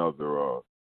along with one another,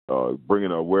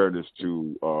 bringing awareness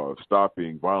to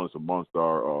stopping violence amongst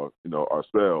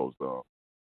ourselves.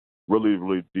 Really,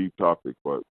 really deep topic,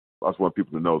 but I just want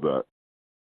people to know that.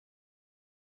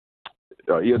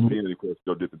 ESPN, of course,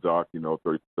 still did the doc,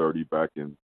 30 back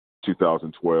in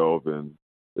 2012, and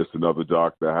it's another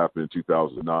doc that happened in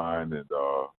 2009, and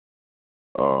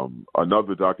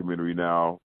another documentary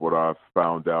now, what I've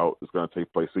found out, is going to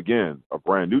take place again, a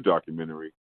brand new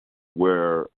documentary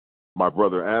where my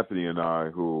brother Anthony and I,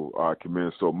 who I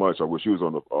commend so much, I wish he was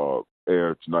on the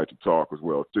air tonight to talk as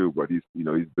well too, but he's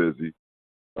busy.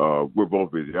 We're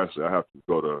both busy. Actually, I have to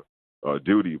go to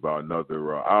duty by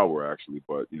another hour, actually,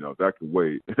 but that can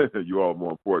wait. You all are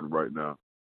more important right now.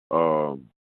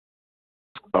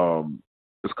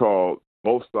 It's called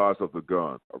Both Sides of the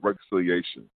Gun, a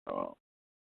reconciliation.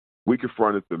 We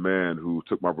confronted the man who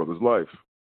took my brother's life.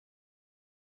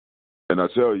 And I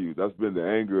tell you, that's been the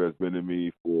anger that's been in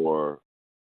me for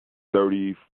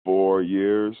 34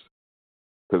 years,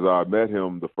 because I met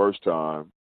him the first time,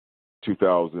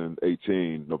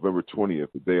 2018, November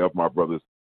 20th, the day of my brother's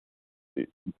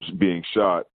being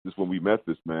shot. This is when we met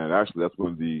this man. Actually, that's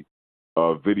when the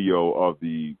video of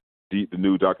the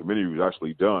new documentary was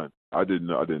actually done. I didn't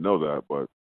know that, but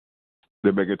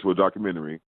they're making it to a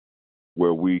documentary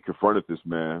where we confronted this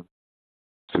man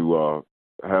to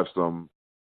have some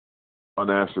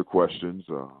unanswered questions,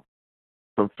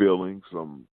 some feelings,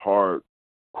 some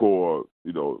hardcore,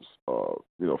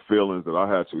 feelings that I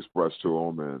had to express to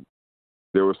him, and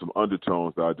there were some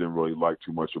undertones that I didn't really like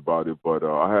too much about it, but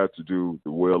I had to do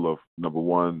the will of, number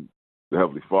one, the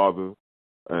Heavenly Father,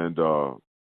 and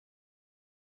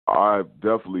I've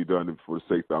definitely done it for the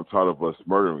sake that I'm tired of us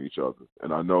murdering each other,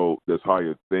 and I know there's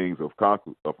higher things of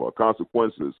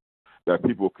consequences that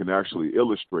people can actually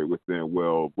illustrate within.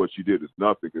 Well, what you did is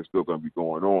nothing; it's still going to be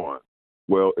going on.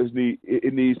 Well, it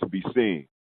needs to be seen.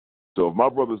 So if my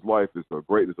brother's life is the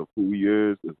greatness of who he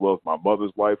is, as well as my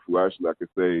mother's life, who actually, I could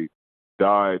say,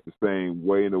 died the same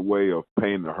way, in a way of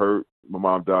pain and hurt. My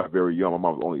mom died very young. My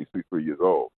mom was only 63 years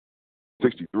old,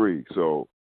 63. So,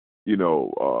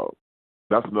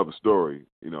 that's another story,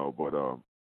 but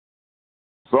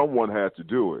someone had to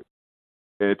do it.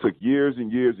 And it took years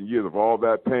and years and years of all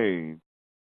that pain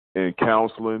and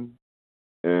counseling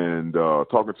and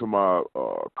talking to my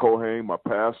Kohen, my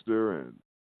pastor, and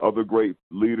other great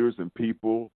leaders and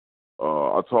people.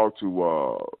 I talked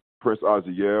to Prince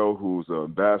Aziel, who's an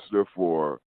ambassador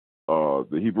for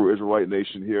the Hebrew Israelite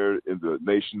nation here in the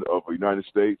nation of the United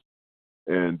States.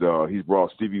 And he's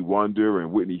brought Stevie Wonder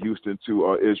and Whitney Houston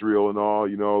to Israel and all.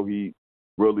 He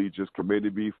really just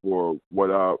commended me for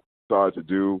what I decided to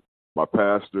do. My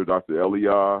pastor, Dr.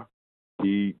 Eliah,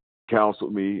 he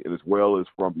counseled me, and as well as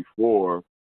from before,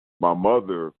 my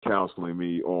mother counseling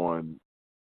me on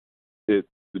it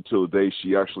until the day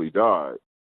she actually died.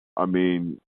 I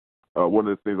mean, one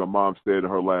of the things my mom said in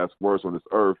her last words on this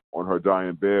earth on her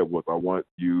dying bed was, "I want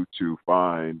you to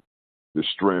find the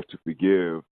strength to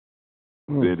forgive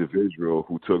the individual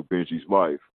who took Benji's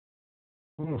life."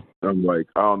 I'm like,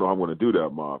 I don't know how I'm going to do that,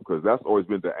 Mom, because that's always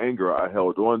been the anger I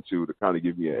held on to kind of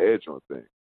give me an edge on things.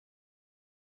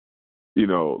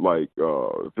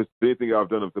 If it's anything I've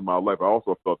done within my life, I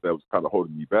also felt that was kind of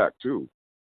holding me back, too.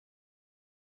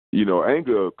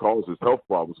 Anger causes health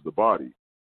problems to the body.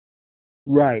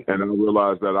 Right. And I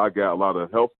realized that I got a lot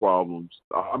of health problems.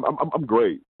 I'm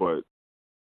great, but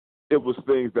it was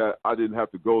things that I didn't have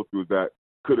to go through that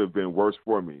could have been worse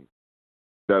for me,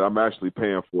 that I'm actually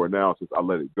paying for now since I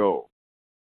let it go.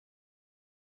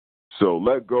 So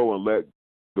let go and let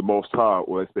the Most High,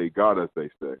 or they say God, as they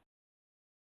say.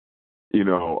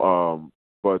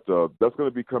 But that's going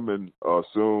to be coming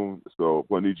soon. So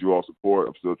I need you all support.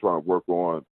 I'm still trying to work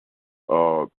on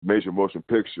major motion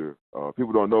picture.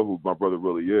 People don't know who my brother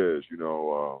really is.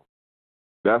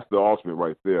 That's the ultimate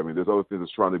right there. I mean, there's other things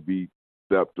that's trying to be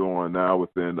stepped on now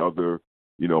within other,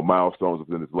 milestones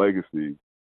within his legacy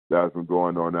that has been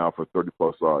going on now for 30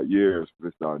 plus years. If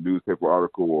it's not a newspaper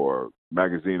article or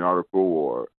magazine article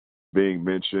or being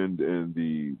mentioned in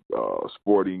the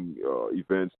sporting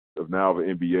events of now the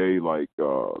NBA, like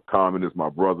Common is my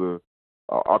brother.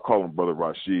 I call him Brother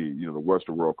Rashid. The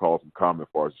Western world calls him Common as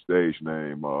far as his stage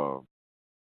name.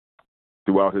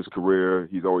 Throughout his career,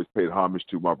 he's always paid homage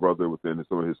to my brother within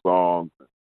some of his songs.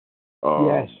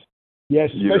 Yes,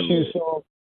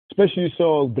 especially the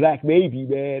song Black Baby,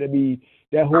 man. I mean,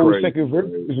 that whole second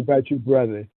verse was about your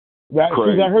brother. Right? As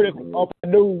soon as I heard it, I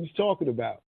knew who he was talking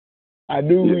about. I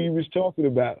knew who he was talking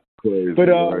about. Crazy, but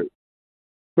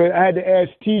I had to ask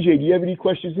TJ, do you have any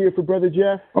questions here for Brother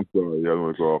Jeff? I'm sorry, I don't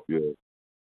want to go off yet.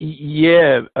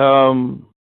 Yeah,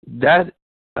 that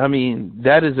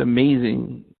is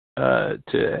amazing to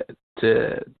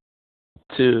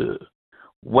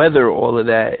weather all of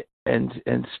that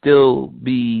and still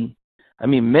be,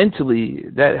 mentally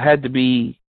that had to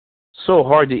be so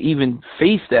hard to even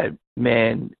face that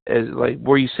man. As like,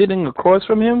 were you sitting across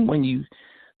from him when you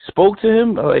spoke to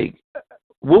him? Like,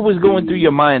 what was going through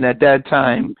your mind at that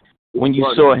time when you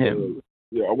saw him?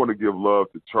 Yeah, I want to give love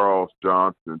to Charles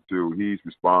Johnson too. He's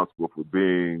responsible for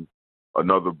being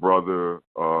another brother,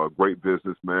 great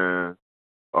businessman,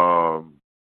 to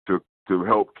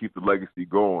help keep the legacy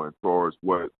going as far as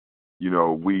what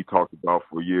we talked about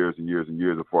for years and years and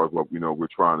years as far as what we're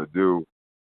trying to do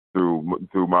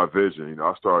through my vision.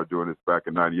 I started doing this back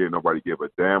in '98. Nobody gave a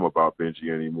damn about Benji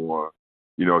anymore.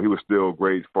 He was still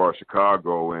great as far as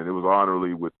Chicago, and it was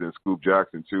honorably within Scoop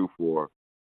Jackson too for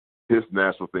his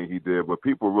national thing he did. But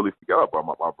people really forgot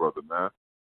about my brother, man.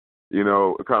 It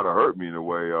kind of hurt me in a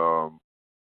way.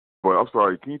 But I'm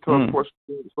sorry. Can you tell us the question?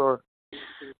 Sorry.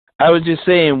 I was just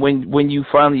saying when you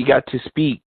finally got to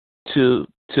speak to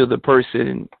the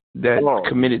person that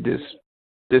committed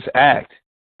this act.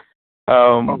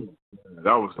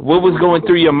 What was going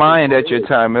through your mind at your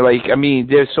time? Like,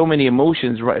 there's so many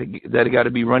emotions that got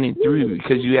to be running through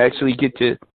because you actually get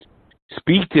to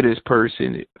speak to this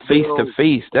person face to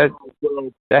face. That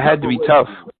had to be tough.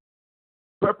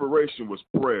 Preparation was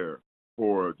prayer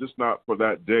for just not for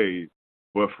that day,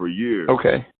 but for years.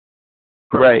 Okay.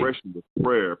 Preparation was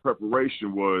prayer.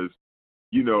 Preparation was,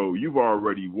 you've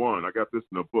already won. I got this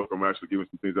in the book. I'm actually giving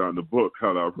some things out in the book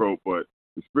how I wrote, but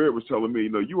the Spirit was telling me,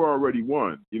 you already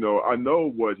won. I know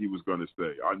what he was going to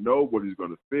say. I know what he's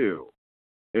going to feel.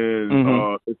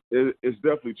 And it's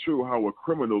definitely true how a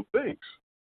criminal thinks,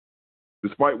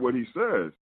 despite what he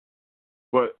says.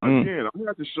 But again, I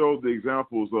have to show the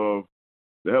examples of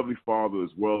the Heavenly Father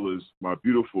as well as my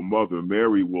beautiful mother,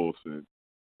 Mary Wilson,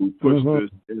 who pushed this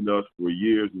in us for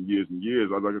years and years and years.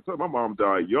 Like I said, my mom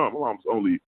died young. My mom's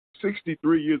only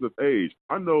 63 years of age.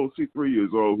 I know 63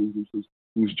 years old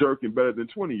who's jerking better than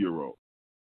 20-year-old.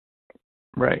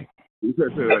 Right. So,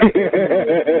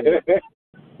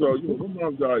 my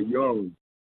mom died young.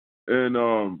 And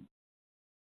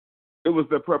it was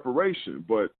the preparation,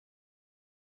 but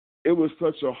it was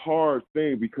such a hard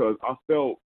thing because I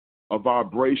felt a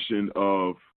vibration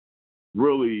of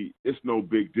really, it's no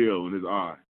big deal in his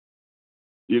eye.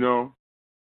 And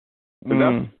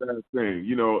that's the sad thing.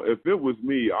 If it was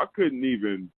me, I couldn't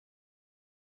even,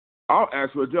 I'll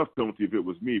ask for a death penalty if it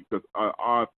was me because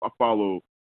I feel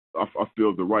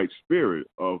the right spirit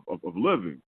of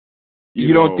living.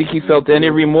 You don't think he felt any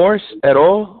remorse at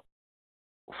all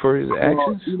for his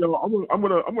actions? I'm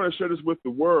gonna share this with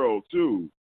the world too.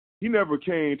 He never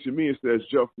came to me and says,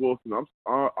 Jeff Wilson,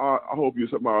 I hope you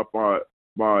accept my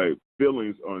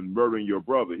feelings on murdering your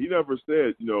brother. He never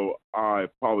said, I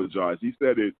apologize. He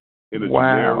said it in a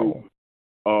generic,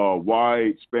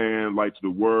 wide span, like to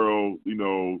the world.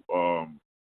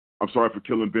 I'm sorry for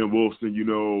killing Ben Wilson.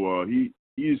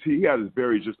 He had a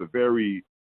very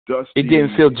dusty. It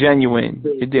didn't feel genuine.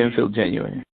 It didn't feel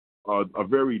genuine. A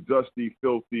very dusty,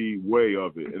 filthy way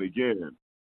of it. And again,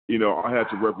 I had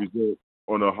to represent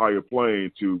on a higher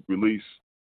plane to release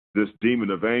this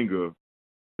demon of anger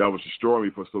that was destroying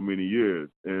me for so many years.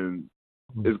 And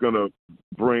it's going to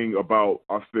bring about,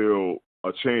 I feel,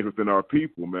 a change within our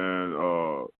people, man.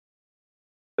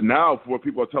 Now, for what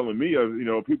people are telling me,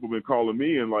 people have been calling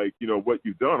me and like, what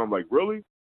you've done. I'm like, really?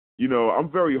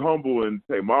 I'm very humble and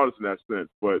modest in that sense,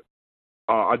 but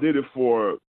I did it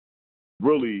for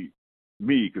really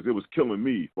me because it was killing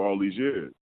me for all these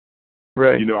years.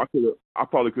 Right. You know, I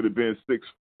probably could have been 6'6"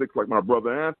 like my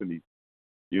brother Anthony.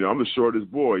 You know, I'm the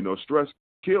shortest boy. You know, stress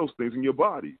kills things in your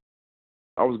body.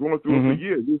 I was going through it for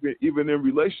years, even in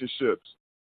relationships.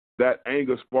 That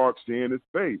anger sparks seeing his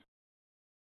face.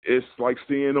 It's like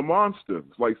seeing a monster.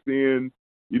 It's like seeing,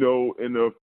 you know, in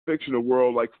the fictional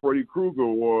world, like Freddy Krueger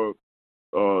or,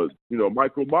 you know,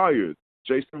 Michael Myers,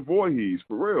 Jason Voorhees,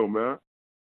 for real, man.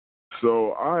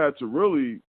 So I had to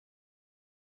really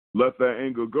let that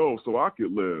anger go so I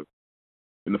could live.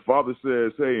 And the Father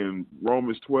says, hey, in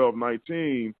Romans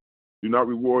 12:19, do not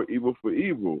reward evil for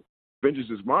evil.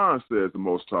 Vengeance is mine, says the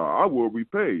Most High. I will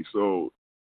repay. So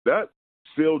that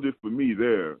sealed it for me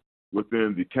there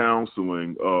within the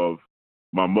counseling of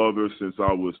my mother since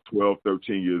I was 12,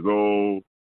 13 years old,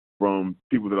 from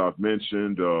people that I've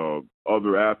mentioned,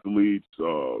 other athletes,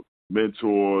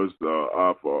 mentors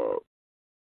I've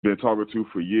been talking to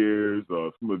for years,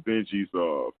 some of Benji's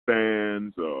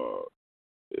fans.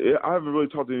 I haven't really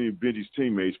talked to any of Benji's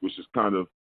teammates, which is kind of,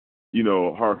 you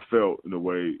know, heartfelt in a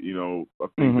way. You know, I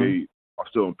think they are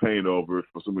still in pain over it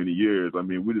for so many years. I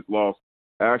mean, we just lost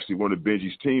actually one of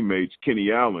Benji's teammates,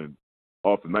 Kenny Allen,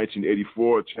 off the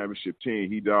 1984 championship team.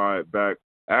 He died back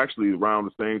actually around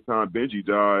the same time Benji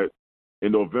died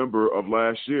in November of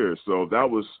last year. So that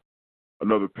was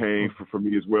another pain for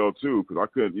me as well, too, because I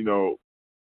couldn't, you know,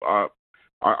 I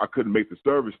couldn't make the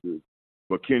services.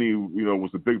 But Kenny, you know,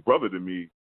 was a big brother to me.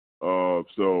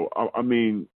 So, I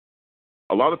mean,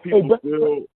 a lot of people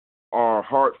still are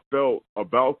heartfelt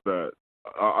about that.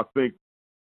 I think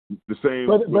the same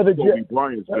with Kobe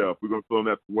Bryant's death. We're going to feel in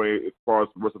that way as far as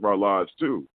the rest of our lives,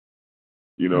 too.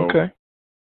 You know? Okay.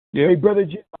 Yeah. Hey, Brother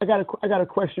J, I got a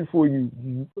question for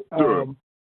you. Sure.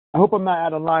 I hope I'm not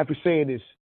out of line for saying this,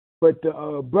 but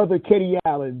Brother Kenny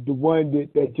Allen, the one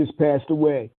that just passed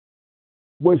away,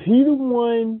 was he the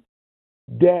one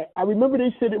that, I remember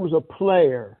they said it was a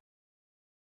player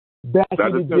back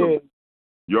in the day.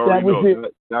 You already know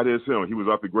that is him. He was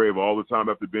out the grave all the time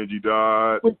after Benji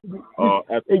died.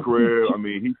 At the crib, I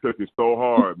mean, he took it so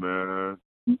hard, man.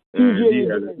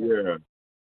 TJ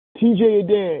and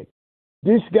Dan,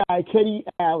 this guy Kenny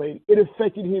Allen, it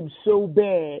affected him so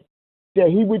bad that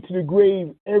he went to the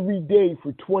grave every day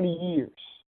for 20 years.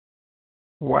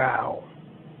 Wow.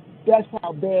 That's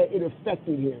how bad it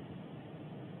affected him.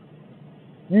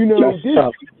 You know,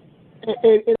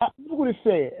 and I'm going to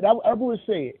say it. I'm going to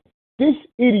say it. This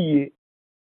idiot,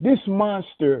 this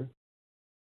monster,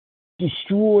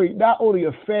 destroyed not only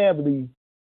a family,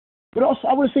 but also,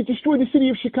 I want to say, destroyed the city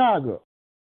of Chicago.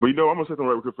 But, you know, I'm going to say something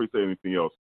right before you say anything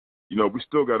else. You know, we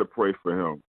still got to pray for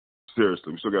him.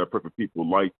 Seriously, we still got to pray for people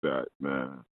like that,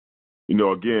 man. You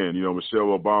know, again, you know,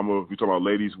 Michelle Obama, we talk about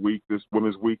Ladies' Week,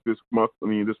 Women's Week this month.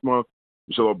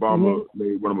 Michelle Obama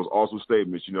made one of the most awesome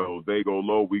statements. You know, they go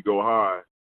low, we go high.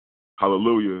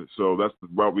 Hallelujah. So that's the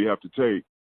route we have to take.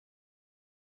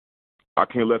 I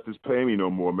can't let this pay me no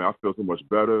more, man. I feel so much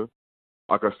better.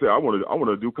 Like I said, I want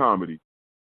to do comedy.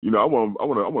 You know, I want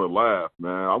to laugh,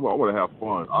 man. I want to have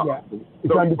fun. Yeah,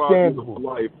 it's understandable.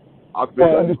 Life, I've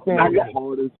been the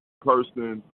hardest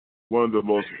person, one of the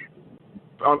most.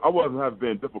 I have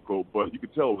been difficult, but you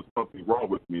could tell there's something wrong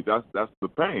with me. That's the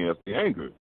pain. That's the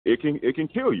anger. It can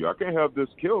kill you. I can't have this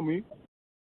kill me.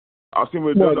 I've seen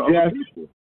what it does to other people.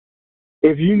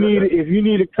 If you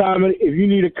need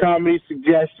a comedy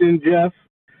suggestion, Jeff,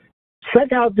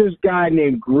 check out this guy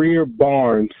named Greer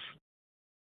Barnes.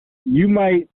 You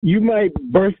might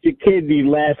burst your kidney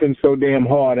laughing so damn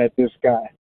hard at this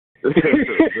guy.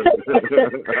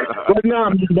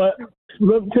 but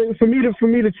for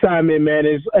me to chime in, man,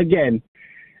 is again,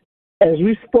 as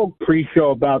we spoke pre-show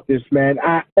about this, man,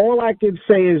 all I can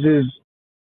say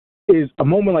is a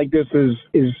moment like this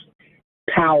is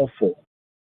powerful.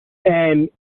 And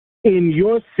in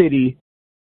your city,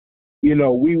 you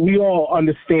know, we all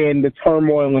understand the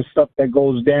turmoil and stuff that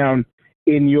goes down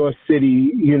in your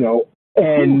city, you know,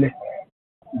 and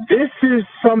this is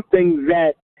something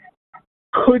that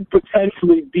could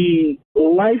potentially be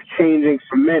life-changing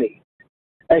for many,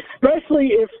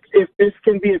 especially if this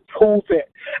can be a tool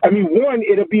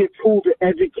it'll be a tool to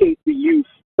educate the youth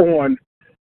on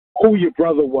who your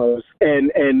brother was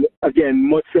and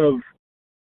again,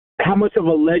 how much of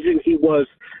a legend he was,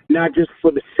 not just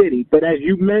for the city, but as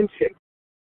you mentioned,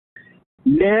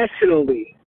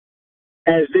 nationally,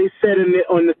 as they said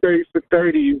on the 30 for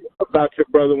 30 about your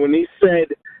brother, when he said,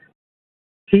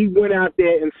 he went out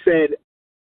there and said,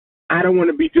 I don't want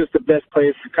to be just the best player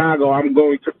in Chicago. I'm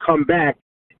going to come back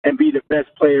and be the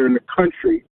best player in the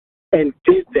country, and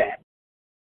did that.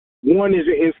 One is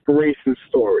an inspiration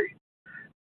story.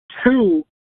 Two,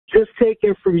 just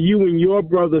taking from you and your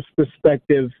brother's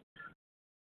perspective,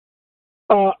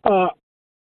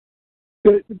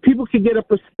 people can get a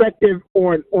perspective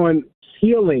on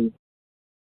healing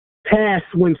past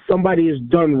when somebody has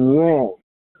done wrong.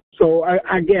 So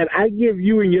I give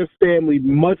you and your family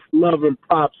much love and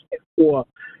props for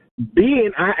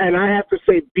being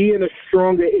a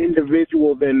stronger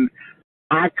individual than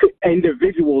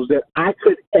individuals that I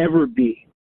could ever be.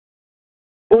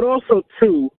 But also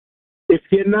too, if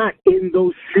you're not in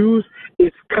those shoes,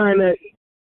 it's kind of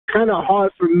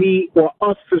hard for me or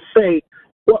us to say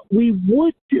what we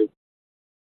would do.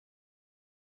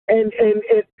 And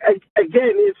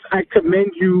again, I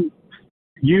commend you,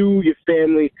 your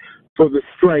family, for the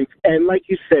strength. And like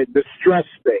you said, the stress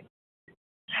thing.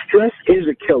 Stress is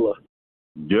a killer.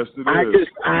 Yes, it is.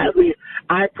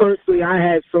 I personally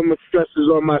had so much stresses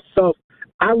on myself.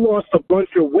 I lost a bunch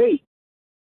of weight,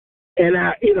 and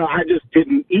I just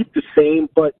didn't eat the same.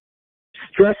 But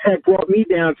stress had brought me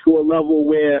down to a level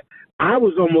where I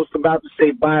was almost about to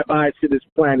say bye-bye to this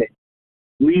planet,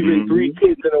 leaving three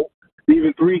kids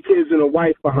and a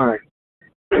wife behind.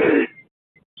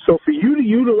 So for you to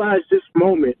utilize this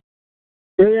moment,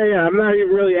 I'm not even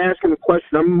really asking a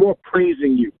question. I'm more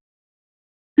praising you.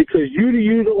 Because you to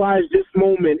utilize this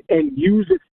moment and use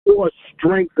it for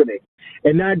strengthening,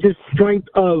 and not just strength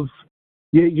of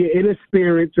your inner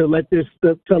spirit to let this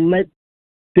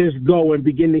go and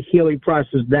begin the healing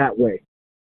process that way.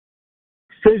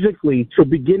 Physically, to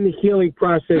begin the healing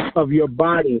process of your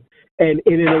body, and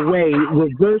in a way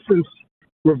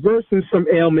reversing some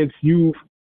ailments you've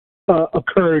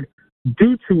occurred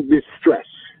due to this stress.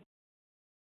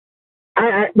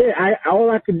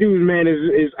 All I could do, man,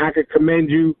 is I could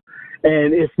commend you.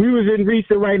 And if we was in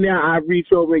reaching right now, I'd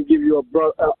reach over and give you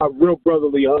a real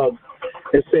brotherly hug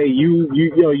and say, you're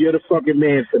the fucking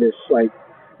man for this. Like,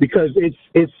 because it's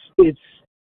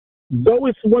though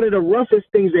it's one of the roughest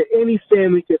things that any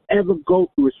family could ever go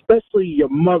through, especially your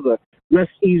mother.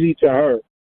 Rest easy to her.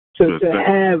 To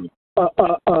have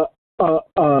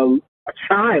a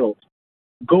child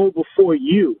go before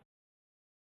you.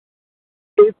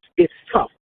 It's tough.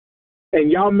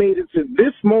 And y'all made it to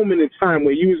this moment in time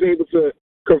where you was able to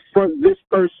confront this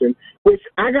person, which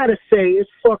I got to say is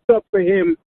fucked up for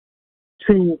him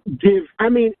to give. I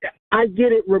mean, I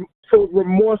get it. For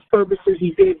remorse purposes,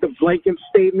 he gave the blanket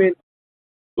statement.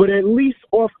 But at least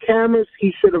off cameras,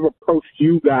 he should have approached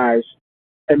you guys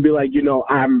and be like,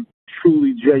 I'm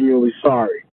truly, genuinely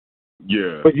sorry.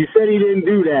 Yeah. But you said he didn't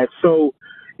do that. So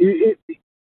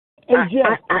Hey,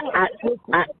 Jeff.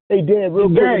 Hey, Dan, real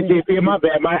quick. JP, my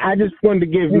bad. I just wanted to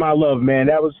give my love, man.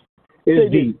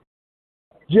 It's deep.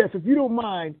 Jeff, if you don't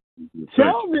mind,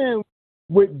 tell them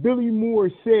what Billy Moore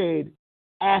said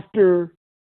after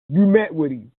you met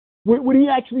with him. What he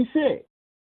actually said.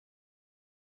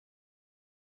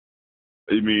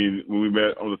 You mean when we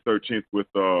met on the 13th with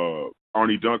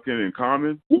Arnie Duncan and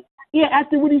Common? Yeah,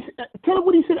 tell him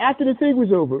what he said after the thing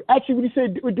was over. Actually, what he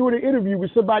said during an interview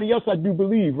with somebody else, I do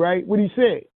believe, right? What he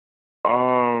said.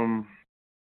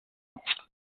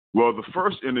 Well, the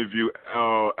first interview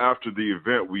after the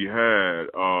event we had,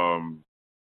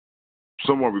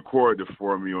 someone recorded it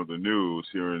for me on the news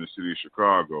here in the city of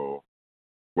Chicago,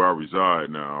 where I reside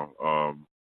now.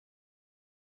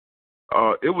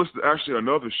 It was actually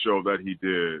another show that he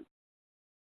did.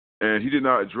 And he did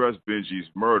not address Benji's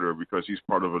murder because he's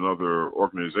part of another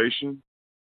organization.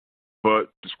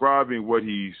 But describing what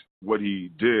he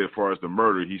did as far as the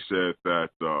murder, he said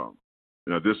that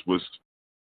this was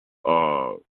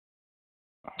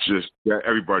just that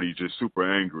everybody just super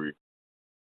angry.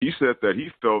 He said that he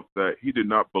felt that he did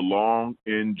not belong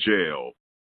in jail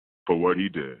for what he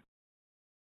did.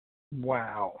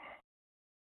 Wow.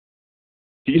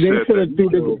 They should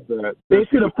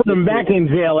have put him back in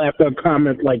jail after a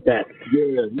comment like that.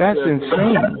 Yeah, that's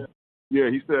insane. Yeah,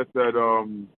 he said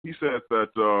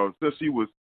that since he was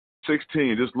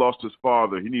 16, just lost his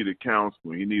father. He needed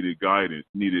counseling. He needed guidance.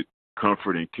 Needed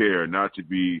comfort and care, not to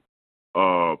be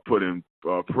put in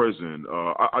prison.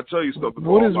 I tell you something.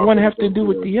 What does one have to do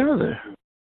with the other?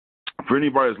 For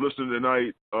anybody that's listening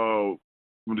tonight,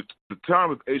 when the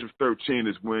time of the age of 13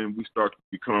 is when we start to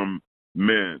become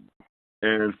men.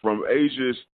 And from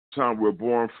ages time we're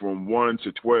born from 1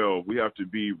 to 12, we have to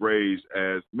be raised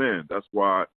as men. That's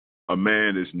why a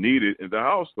man is needed in the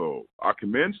household. I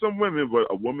commend some women, but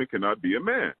a woman cannot be a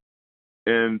man.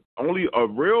 And only a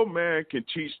real man can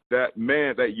teach that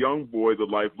man, that young boy, the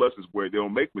life lessons where they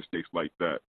don't make mistakes like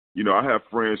that. I have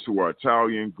friends who are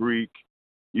Italian, Greek,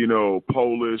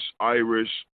 Polish,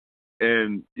 Irish,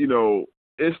 and,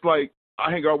 it's like I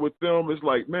hang out with them. It's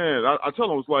like, man, I tell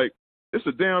them, it's like, it's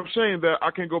a damn shame that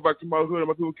I can't go back to my hood and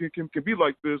my people can be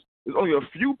like this. There's only a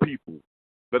few people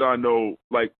that I know,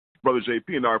 like Brother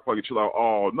JP and I probably chill out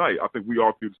all night. I think we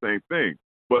all do the same thing.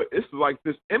 But it's like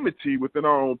this enmity within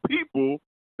our own people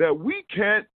that we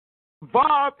can't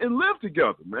vibe and live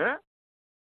together, man.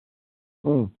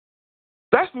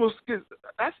 That's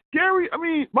scary. I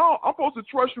mean, I'm supposed to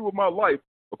trust you with my life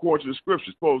according to the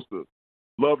scriptures. Supposed to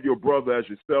love your brother as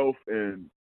yourself and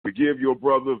forgive your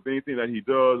brother of anything that he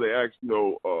does. They ask,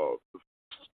 the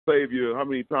Savior, how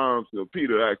many times,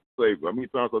 Peter asked the Savior, how many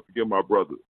times I forgive my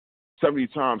brother? 70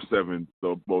 times 7,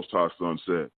 the Most High Son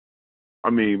said. I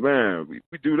mean, man, we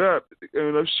do that,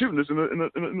 and they're shooting us in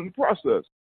the process.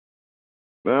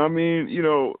 Man, I mean,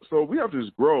 so we have to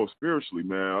just grow spiritually,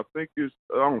 man.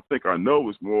 I know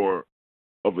it's more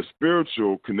of a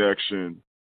spiritual connection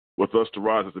with us to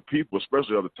rise as a people,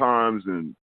 especially at the times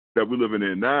and that we're living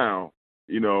in now.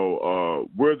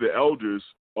 We're the elders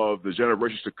of the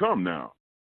generations to come now.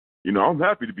 I'm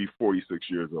happy to be 46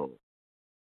 years old.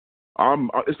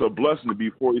 It's a blessing to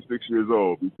be 46 years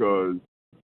old because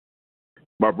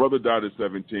my brother died at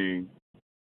 17.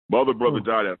 My other brother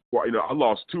died at 40. I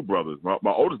lost 2 brothers.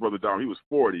 My oldest brother died when he was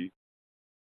 40.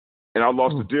 And I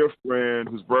lost a dear friend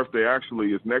whose birthday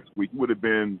actually is next week. He would have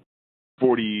been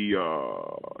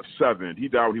 47. He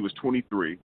died when he was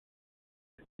 23.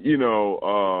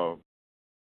 Little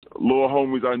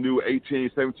homies I knew, 18,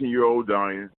 17-year-old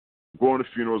dying, going to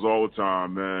funerals all the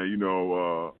time, man.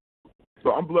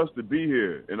 So I'm blessed to be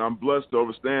here, and I'm blessed to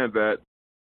understand that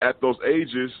at those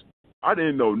ages, I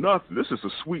didn't know nothing. This is a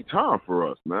sweet time for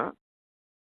us, man.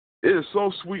 It is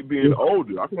so sweet being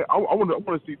older. I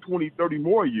want to see 20, 30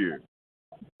 more years.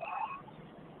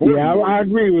 Yeah, I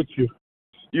agree with you.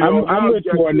 I'm with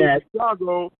you on that.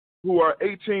 Chicago, who are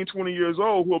 18, 20 years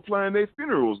old, who are planning their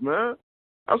funerals, man.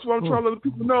 That's what I'm trying to let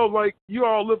people know. Like, you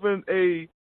all living a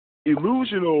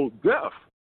illusional death.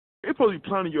 You're supposed to be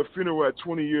planning your funeral at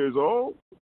 20 years old.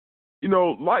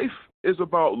 Life is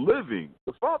about living.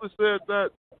 The Father said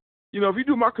that, if you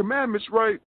do my commandments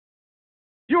right,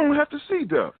 you don't have to see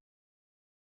death.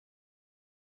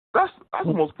 That's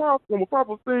the most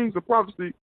powerful things of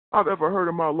prophecy I've ever heard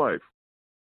in my life.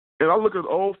 And I look at the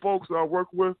old folks that I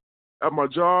work with at my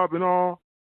job and all.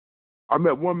 I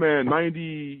met one man,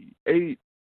 98,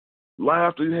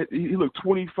 laughed. He looked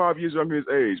 25 years younger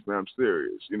than his age, man. I'm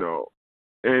serious,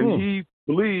 And he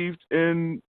believed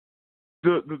in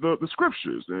the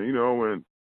scriptures, and and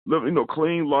living,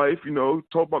 clean life.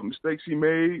 Talk about the mistakes he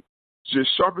made, just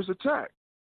sharp as a tack.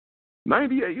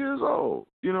 98 years old.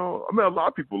 I met a lot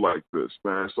of people like this,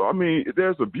 man. So I mean,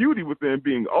 there's a beauty within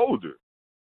being older.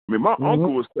 I mean, my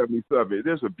uncle was 77.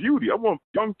 There's a beauty. I want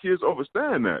young kids to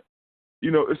understand that.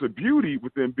 It's a beauty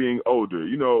within being older.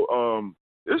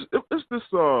 It's this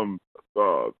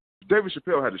David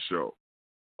Chappelle had a show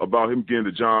about him getting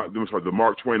the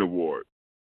Mark Twain Award.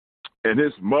 And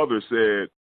his mother said,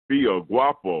 be a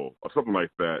guapo or something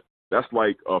like that. That's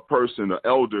like a person, an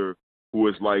elder, who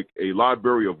is like a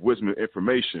library of wisdom and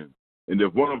information. And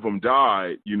if one of them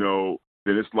died, then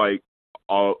it's like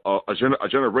a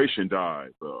generation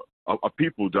dies, a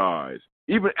people dies,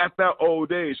 even at that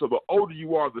old age. So the older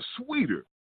you are, the sweeter.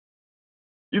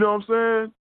 You know what I'm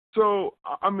saying? So,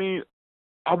 I mean,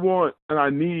 I want and I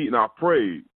need and I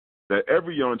pray that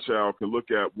every young child can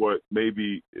look at what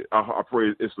maybe, I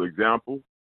pray it's an example,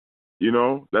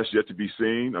 that's yet to be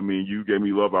seen. I mean, you gave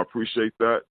me love. I appreciate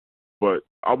that. But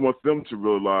I want them to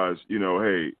realize,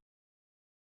 hey,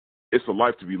 it's a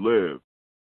life to be lived.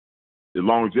 The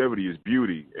longevity is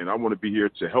beauty. And I want to be here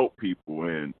to help people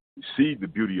and see the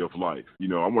beauty of life.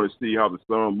 I want to see how the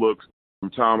sun looks from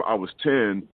the time I was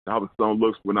 10 to how the sun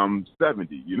looks when I'm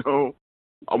 70,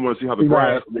 I want to see how the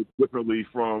grass looks differently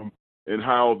and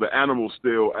how the animals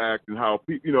still act and how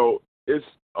people, it's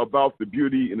about the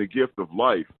beauty and the gift of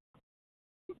life.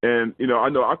 And, I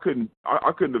know I couldn't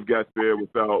have got there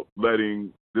without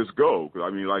letting this go. Because,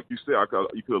 I mean, like you said,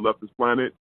 you could have left this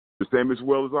planet the same as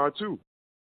well as I, too.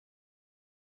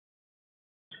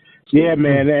 Yeah,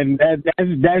 man, and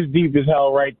that's deep as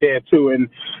hell right there, too. And,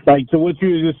 like, to what you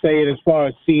were just saying as far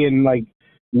as seeing, like,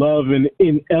 love and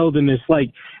in elderness,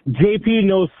 like, JP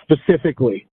knows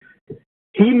specifically.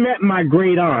 He met my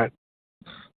great aunt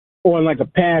on, like, a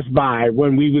pass-by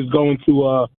when we was going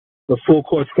to the Full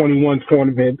Court 21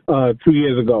 tournament 2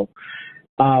 years ago.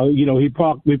 He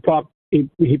parked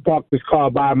his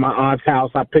car by my aunt's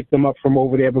house. I picked him up from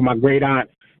over there, but my great aunt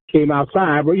came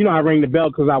outside. But, I rang the bell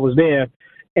because I was there.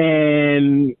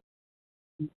 And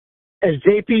as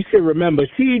JP should remember,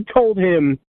 she told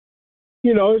him,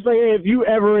 it's like, hey, if you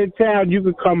ever in town, you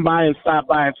could come by and stop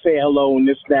by and say hello and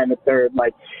this, that, and the third.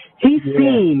 Like, he's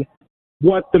seen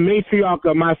what the matriarch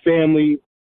of my family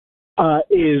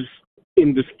is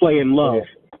in displaying love.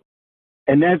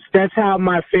 And that's how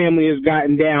my family has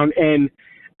gotten down. And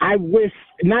I wish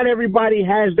not everybody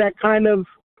has that kind of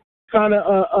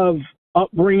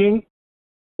upbringing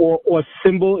or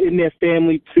symbol in their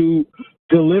family to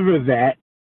deliver that.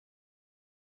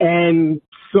 And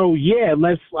so yeah,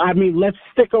 let's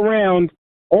stick around,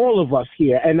 all of us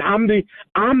here. And I'm the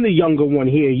younger one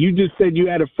here. You just said you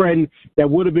had a friend that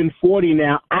would have been 40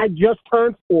 now. I just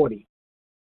turned 40.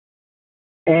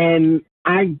 And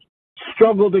I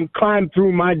struggled and climbed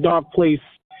through my dark place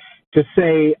to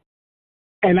say,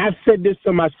 and I've said this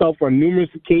to myself on numerous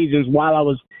occasions while I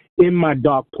was in my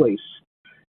dark place.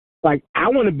 Like, I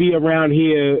want to be around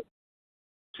here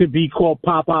to be called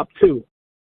Pop too.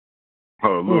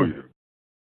 Hallelujah.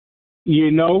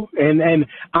 You know, and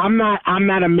I'm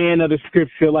not a man of the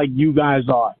scripture like you guys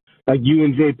are, like you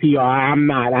and JP are. I'm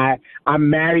not. I'm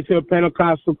married to a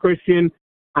Pentecostal Christian.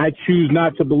 I choose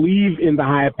not to believe in the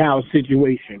higher power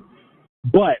situation.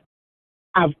 But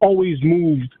I've always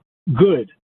moved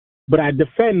good. But I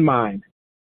defend mine.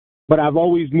 But I've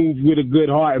always moved with a good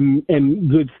heart and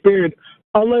good spirit,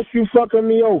 unless you fucking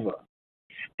me over.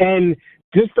 And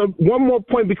just one more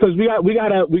point, because we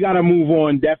gotta move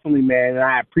on, definitely, man. And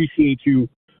I appreciate you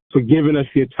for giving us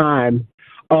your time.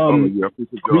 Yeah, I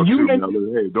appreciate y'all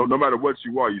too. Hey, no matter what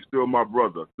you are, you're still my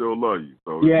brother. I still love you.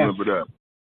 So remember that.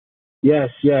 Yes,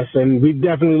 and we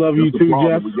definitely love you too,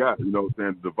 Jeff. We got, you know what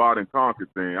I'm saying, divide and conquer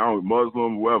thing. I don't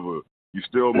Muslim, whoever. You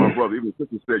still my brother. Even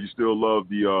sister said you still love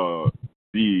the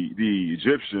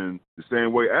Egyptian the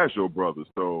same way as your brother.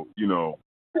 So, you know.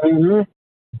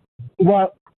 Mm-hmm.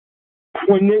 Well,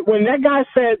 when that guy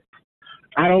said,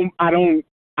 I don't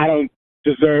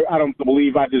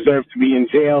believe I deserve to be in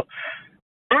jail.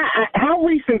 How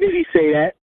recent did he say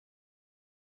that?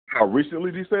 How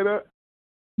recently did he say that?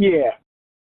 Yeah.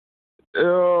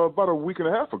 About a week and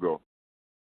a half ago.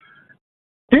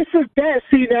 This is that.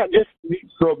 See that just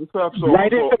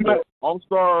right into the point.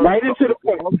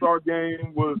 All-Star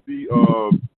game was the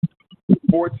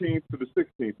 14th to the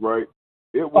 16th, right?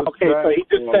 It was okay. So he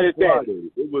just said it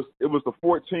Friday. It was the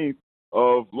 14th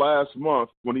of last month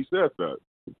when he said that.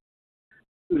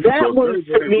 That was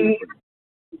to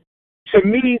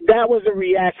me. That was a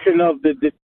reaction of the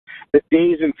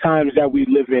days and times that we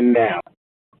live in now.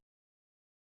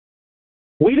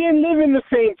 We didn't live in the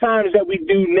same times that we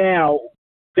do now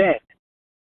then.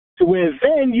 To where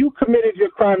then you committed your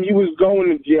crime, you was going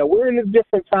to jail. We're in a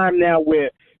different time now where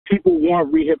people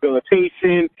want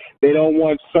rehabilitation. They don't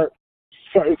want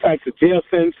certain types of jail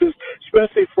sentences,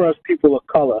 especially for us people of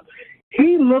color.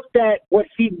 He looked at what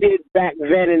he did back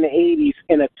then in the 80s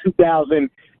in a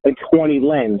 2020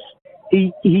 lens.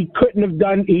 He couldn't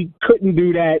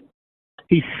do that.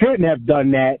 He shouldn't have done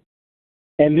that.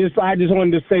 And I just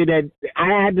wanted to say that I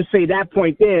had to say that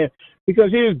point there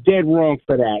because he was dead wrong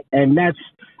for that. And that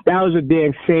was a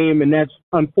damn shame, and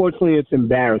unfortunately it's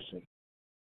embarrassing.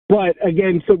 But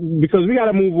again, so because we got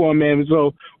to move on, man.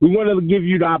 So we wanted to give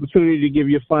you the opportunity to give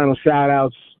your final shout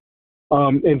outs.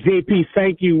 And JP,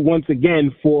 thank you once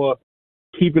again for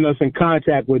keeping us in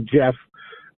contact with Jeff.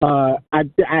 I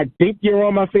think you're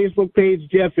on my Facebook page,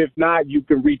 Jeff. If not, you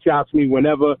can reach out to me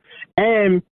whenever.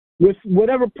 And with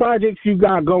whatever projects you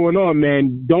got going on,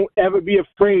 man, don't ever be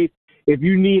afraid if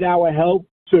you need our help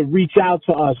to reach out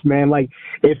to us, man. Like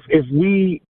if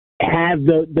we have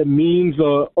the means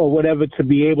or whatever to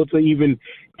be able to even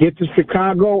get to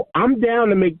Chicago, I'm down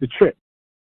to make the trip.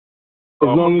 As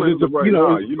long as it's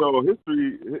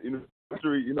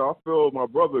history. I feel my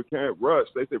brother can't rush.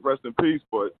 They say rest in peace,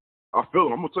 but I feel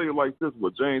him. I'm gonna tell you like this: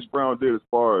 what James Brown did as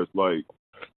far as like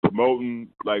promoting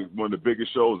like one of the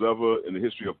biggest shows ever in the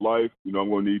history of life. I'm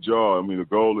gonna need y'all. I mean, the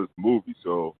goal is the movie,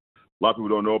 so a lot of people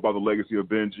don't know about the legacy of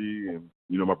Benji and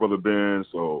my brother Ben.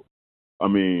 So I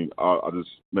mean, I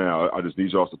just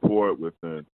need y'all support with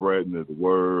spreading the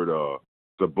word.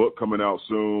 The book coming out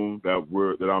soon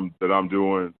that I'm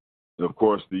doing, and of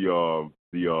course the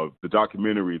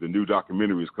documentary, the new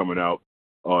documentary is coming out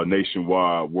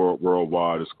nationwide,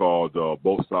 worldwide. It's called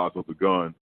Both Sides of the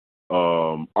Gun.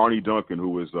 Arnie Duncan,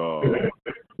 who is the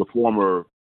former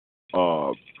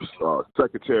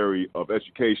Secretary of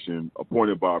Education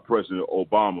appointed by President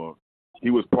Obama,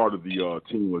 he was part of the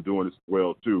team of doing this as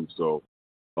well too. So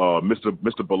Mr.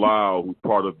 Bilal, who's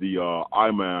part of the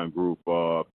IMAN group,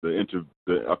 I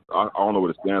don't know what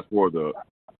it stands for, the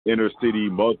Inner City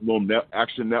Muslim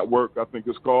Action Network, I think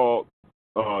it's called.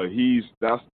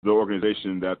 That's the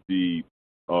organization that the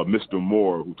Mr.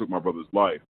 Moore, who took my brother's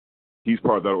life, he's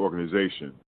part of that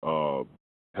organization,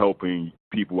 helping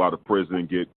people out of prison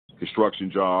get construction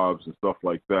jobs and stuff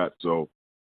like that. So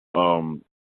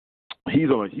he's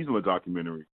on a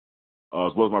documentary.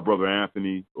 as well as my brother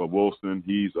Anthony Wilson.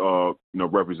 He's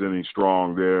representing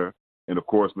strong there, and of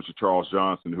course Mr. Charles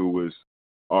Johnson, who is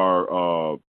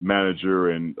our manager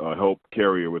and help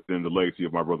carrier within the legacy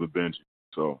of my brother Benji.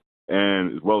 So,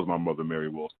 and as well as my mother Mary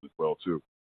Wilson as well too.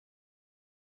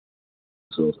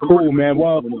 So cool, man.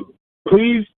 Well,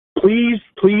 please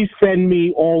send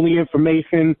me all the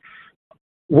information,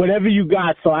 whatever you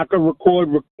got, so I can record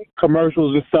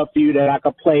commercials and stuff for you that I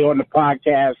could play on the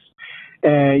podcast.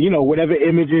 And, whatever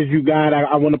images you got,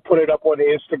 I want to put it up on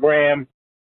the Instagram.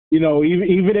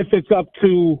 Even if it's up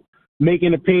to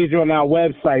making a page on our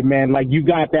website, man, like, you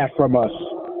got that from us.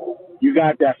 You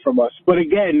got that from us. But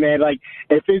again, man, like,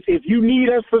 if you need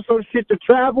us for some shit to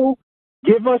travel,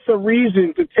 give us a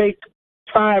reason to take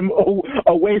time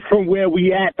away from where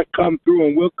we at to come through,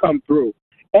 and we'll come through.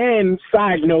 And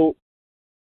side note,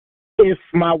 if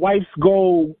my wife's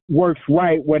goal works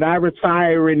right, when I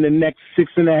retire in the next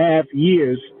 6.5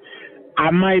 years,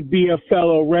 I might be a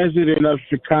fellow resident of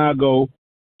Chicago.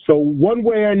 So one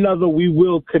way or another, we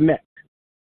will connect.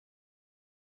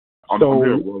 I'm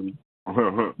here,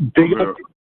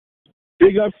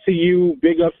 big ups to you.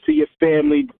 Big ups to your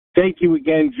family. Thank you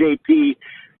again, JP.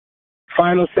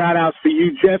 Final shout outs for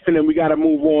you, Jeff, and then we got to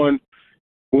move on.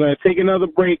 We're going to take another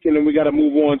break, and then we got to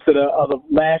move on to the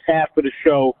last half of the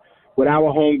show with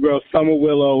our homegirl, Summer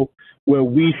Willow, where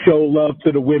we show love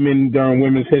to the women during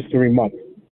Women's History Month.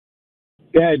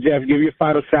 Yeah, Jeff, give your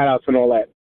final shout-outs and all that.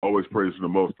 Always praise to the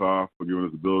Most High for giving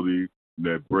us the ability,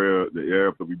 that breath, the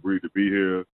air that we breathe to be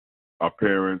here. Our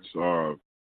parents, our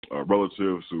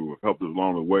relatives who have helped us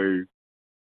along the way.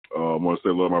 I want to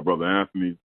say love my brother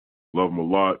Anthony. Love him a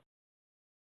lot.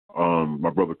 My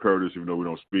brother Curtis, even though we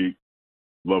don't speak,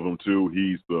 love him too.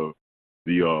 He's the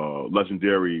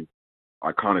legendary,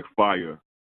 iconic fire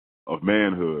of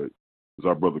manhood is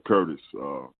our brother Curtis.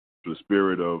 The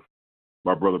spirit of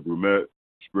my brother Brumette,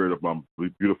 spirit of my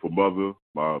beautiful mother,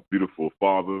 my beautiful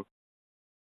father,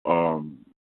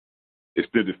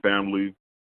 extended family,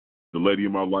 the lady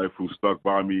in my life who stuck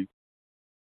by me,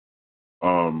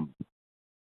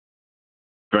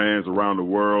 fans around the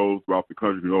world, throughout the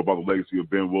country, know about the legacy of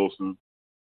Ben Wilson.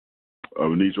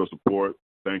 We need your support.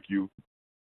 Thank you.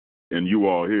 And you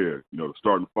all here, the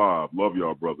starting five. Love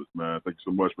y'all, brothers, man. Thank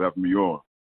you so much for having me on.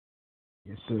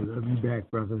 Yes, sir. Love you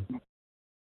back, brother.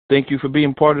 Thank you for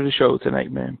being part of the show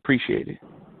tonight, man. Appreciate it.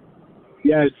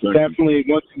 Yes, definitely.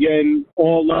 Once again,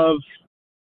 all love.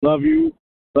 Love you.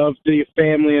 Love to your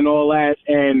family and all that.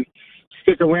 And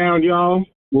stick around, y'all.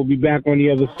 We'll be back on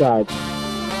the other side.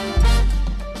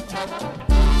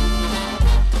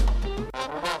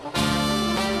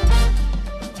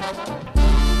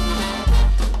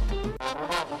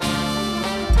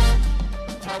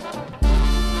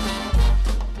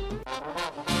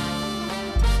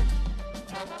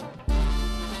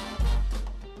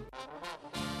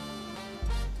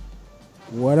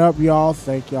 What up, y'all?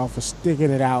 Thank y'all for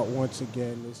sticking it out once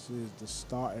again. This is the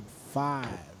Starting Five.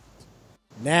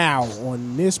 Now,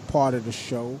 on this part of the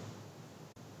show,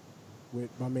 with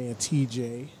my man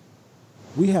TJ,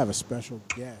 we have a special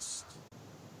guest.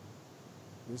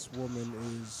 This woman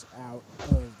is out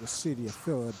of the city of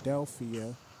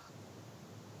Philadelphia,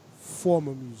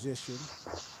 former musician,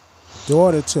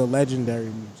 daughter to a legendary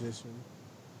musician,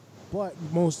 but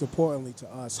most importantly to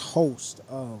us, host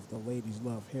of the Ladies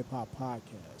Love Hip Hop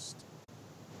podcast.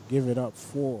 Give it up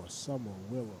for Summer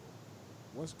Willow.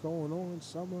 What's going on,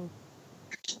 Summer?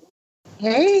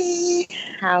 Hey,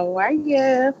 how are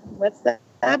you? What's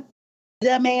up,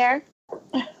 the mayor?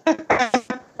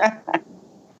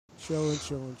 Chilling.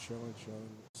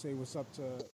 Say what's up to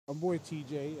my boy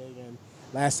TJ. Again,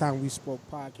 last time we spoke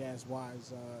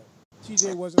podcast-wise,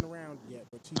 TJ wasn't around yet,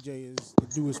 but TJ is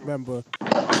the newest member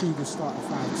to the Starting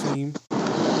Five team.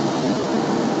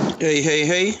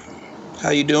 Hey.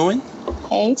 How you doing?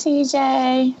 Hey,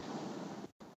 TJ.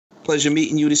 Pleasure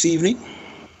meeting you this evening.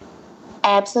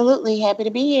 Absolutely. Happy to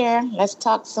be here. Let's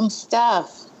talk some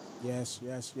stuff. Yes.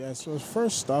 So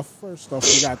first stuff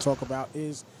we got to talk about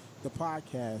is the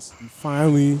podcast. You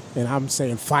finally, and I'm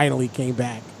saying finally, came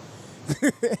back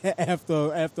after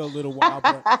a little while,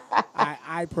 but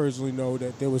I personally know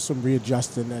that there was some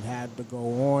readjusting that had to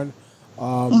go on.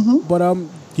 But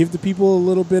give the people a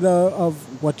little bit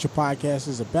of what your podcast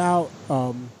is about.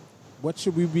 What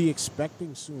should we be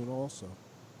expecting soon also?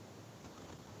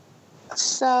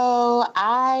 So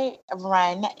I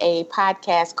run a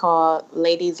podcast called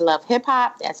Ladies Love Hip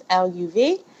Hop. That's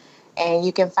LUV. And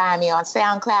you can find me on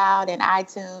SoundCloud and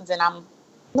iTunes. And I'm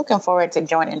looking forward to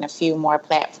joining a few more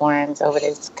platforms over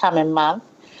this coming month.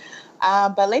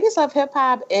 But Ladies Love Hip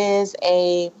Hop is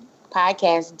a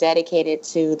podcast dedicated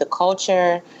to the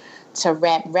culture, to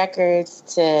rap records,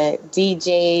 to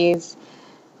DJs,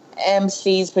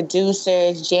 MCs,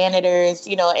 producers, janitors,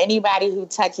 anybody who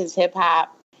touches hip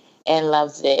hop and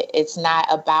loves it. It's not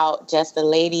about just the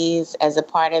ladies as a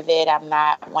part of it. I'm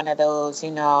not one of those,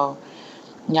 I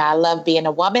love being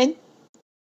a woman,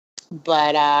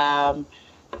 but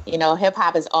hip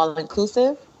hop is all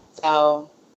inclusive. So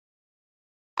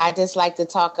I just like to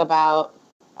talk about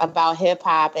hip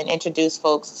hop and introduce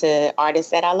folks to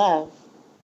artists that I love.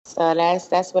 So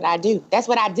that's what I do. That's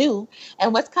what I do.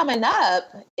 And what's coming up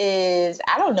is,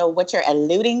 I don't know what you're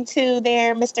alluding to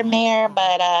there, Mr. Mayor,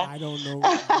 but I don't know.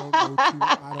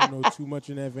 I don't know too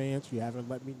much in advance. You haven't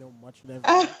let me know much in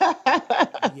advance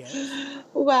yet.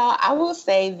 Well, I will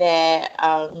say that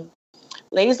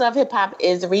Ladies Love Hip Hop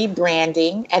is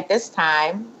rebranding at this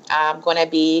time. I'm going to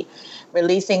be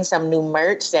releasing some new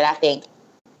merch that I think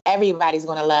everybody's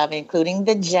going to love, including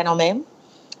the gentlemen.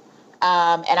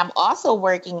 And I'm also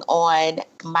working on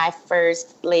my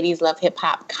first Ladies Love Hip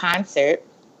Hop concert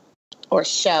or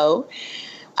show,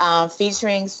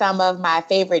 featuring some of my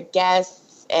favorite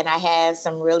guests. And I have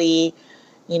some really,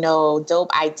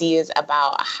 dope ideas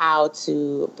about how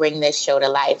to bring this show to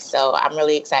life. So I'm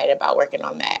really excited about working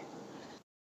on that.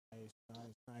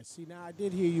 Nice. See, now I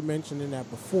did hear you mentioning that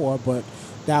before, but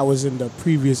that was in the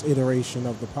previous iteration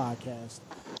of the podcast.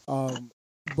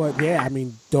 But yeah, I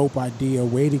mean, dope idea.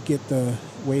 Way to get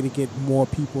more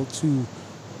people to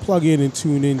plug in and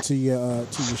tune into your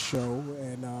show.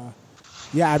 And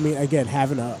yeah, I mean, again,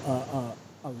 having a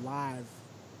live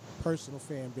personal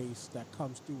fan base that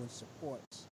comes through and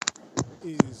supports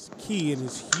is key and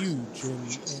is huge,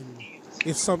 and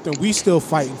it's something we still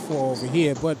fighting for over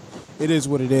here. But it is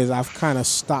what it is. I've kind of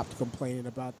stopped complaining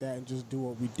about that and just do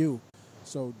what we do.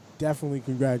 So definitely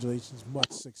congratulations,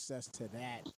 much success to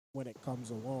that when it comes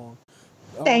along.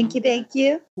 Thank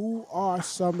you. Who are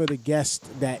some of the guests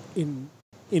that in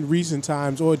recent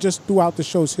times or just throughout the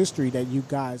show's history that you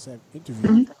guys have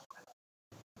interviewed?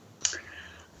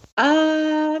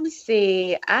 Let me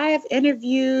see. I have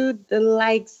interviewed the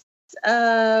likes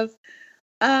of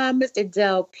Mr.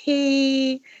 Del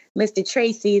P, Mr.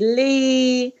 Tracy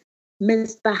Lee,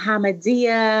 Miss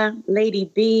Bahamadia, Lady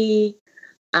B,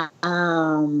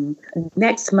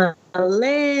 Next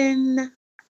Malin,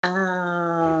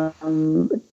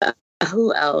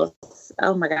 who else?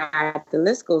 Oh my God, the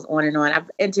list goes on and on. I've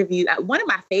interviewed, one of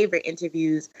my favorite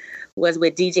interviews was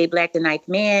with DJ Black the Ninth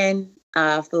Man,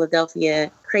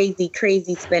 Philadelphia,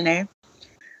 crazy spinner.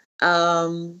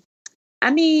 I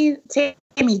mean,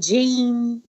 Tammy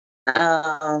Jean,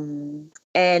 and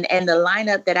the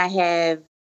lineup that I have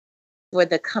for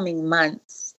the coming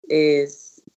months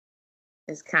is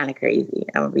kind of crazy.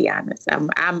 I'm gonna be honest.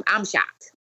 I'm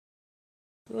shocked.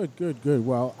 Good.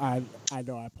 Well, I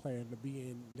know I plan to be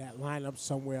in that lineup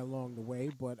somewhere along the way,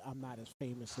 but I'm not as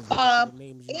famous as the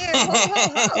names you.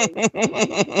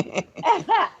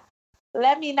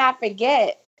 Let me not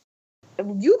forget.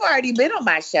 You've already been on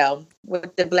my show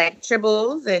with the Black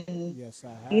Tribbles, and yes,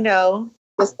 I have.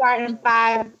 The Starting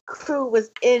Five crew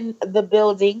was in the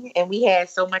building, and we had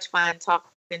so much fun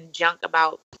talking junk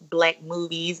about Black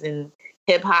movies and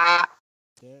hip hop.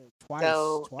 Yeah, twice.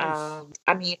 So,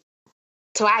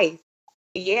 twice.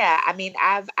 Yeah, I mean,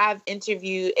 I've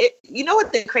interviewed it. You know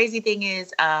what the crazy thing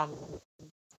is?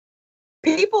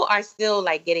 People are still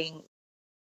like getting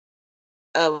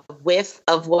a whiff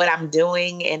of what I'm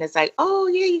doing, and it's like, oh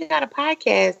yeah, you got a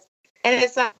podcast, and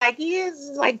it's like, yeah, it's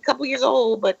like a couple years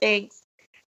old, but thanks.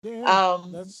 Yeah,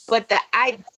 but the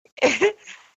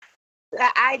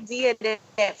idea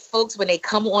that folks, when they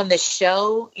come on the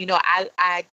show,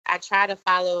 I try to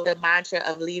follow the mantra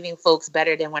of leaving folks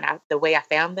better than the way I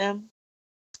found them,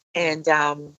 and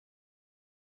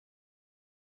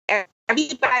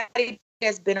everybody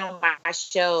that's been on my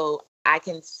show, I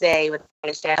can say with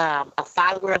a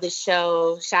follower of the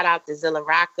show. Shout out to Zilla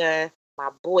Rocca, my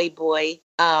boy,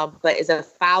 but is a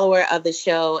follower of the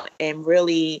show and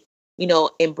really,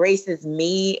 embraces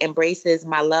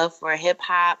my love for hip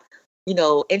hop.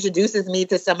 Introduces me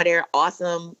to some of their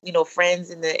awesome, friends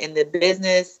in the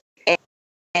business,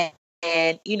 and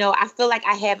I feel like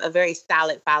I have a very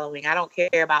solid following. I don't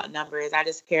care about numbers. I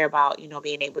just care about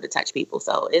being able to touch people.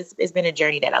 So it's been a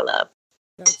journey that I love.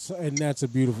 That's a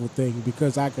beautiful thing,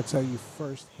 because I can tell you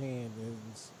firsthand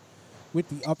is with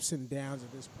the ups and downs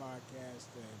of this podcast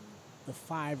and the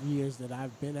 5 years that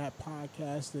I've been at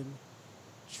podcasting,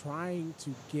 trying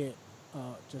to get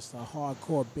just a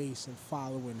hardcore base and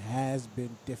following has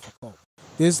been difficult.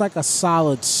 There's like a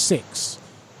solid 6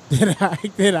 that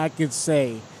I could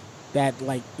say that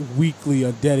like weekly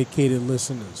are dedicated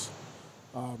listeners.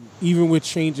 Even with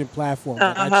changing platforms,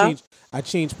 like Uh-huh. I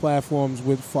changed platforms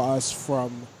for us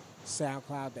from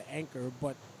SoundCloud to Anchor,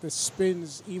 but the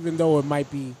spins, even though it might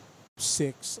be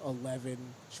 6, 11,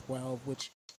 12,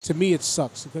 which to me it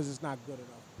sucks because it's not good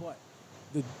enough. But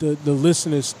the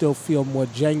listeners still feel more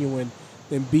genuine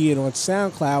than being on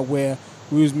SoundCloud where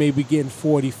we was maybe getting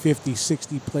 40, 50,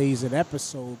 60 plays an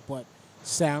episode, but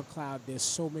SoundCloud, there's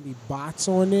so many bots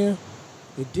on there,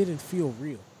 it didn't feel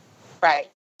real. Right.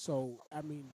 So I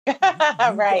mean,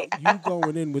 Right. you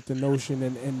going in with the notion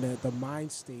and the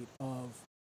mind state of,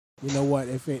 you know what,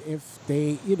 if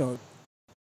they,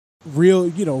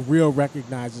 real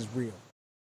recognizes real,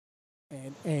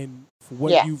 and for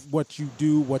Yeah. what you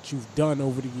do, what you've done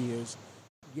over the years,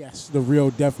 yes, the real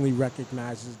definitely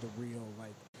recognizes the real.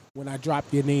 Like when I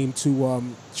dropped your name to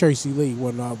Tracy Lee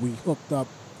when we hooked up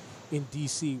in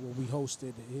DC when we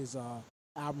hosted his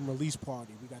album release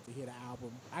party, we got to hear the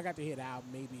album. I got to hear the album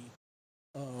maybe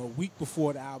a week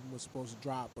before the album was supposed to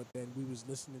drop, but then we was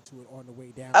listening to it on the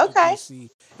way down to Okay. DC.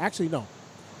 Actually, no,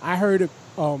 I heard it.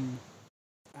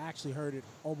 I actually heard it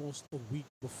almost a week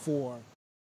before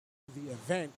the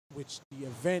event, which the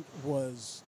event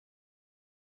was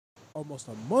almost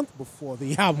a month before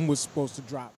the album was supposed to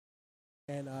drop.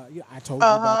 And I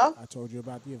Uh-huh. told you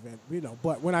about the event,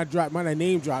 But when my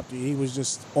name dropped, he was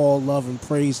just all love and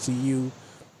praise to you,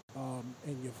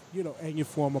 and your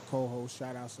former co-host.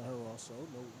 Shout outs to her also.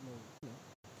 No.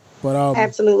 But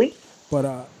Absolutely.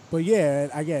 but yeah,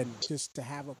 again, just to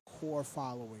have a core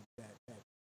following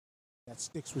that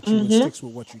sticks with you and sticks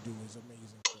with what you do is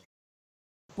amazing.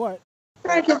 But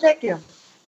Thank you.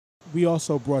 we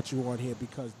also brought you on here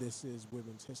because this is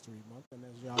Women's History Month, and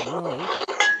as y'all know,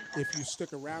 if you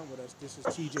stick around with us, this is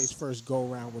TJ's first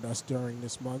go around with us during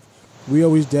this month. We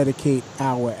always dedicate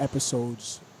our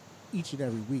episodes each and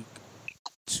every week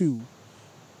to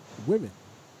women,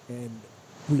 and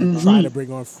we try to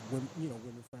bring on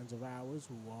women friends of ours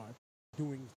who are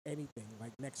doing anything.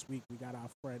 Like next week, we got our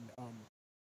friend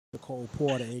Nicole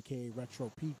Porter, aka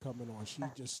Retro P, coming on. She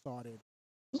just started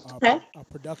a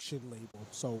production label,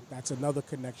 so that's another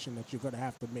connection that you're gonna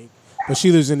have to make. But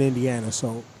she lives in Indiana,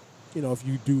 so if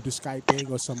you do the Skyping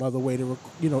or some other way to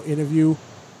interview,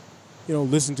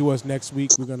 listen to us next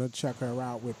week. We're gonna check her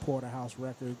out with Porterhouse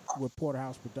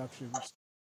Productions.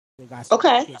 They got some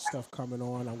good stuff coming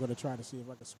on. I'm gonna try to see if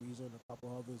I can squeeze in a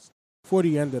couple others for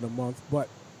the end of the month. But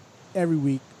every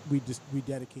week we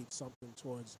dedicate something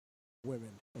towards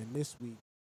women, and this week,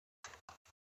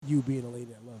 you being a lady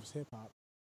that loves hip hop,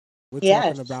 we're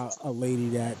talking about a lady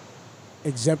that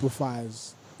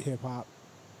exemplifies hip hop,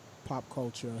 pop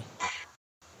culture,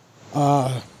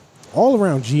 all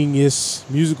around genius,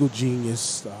 musical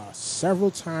genius,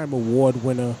 several time award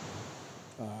winner,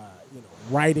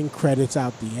 writing credits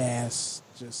out the ass,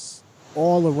 just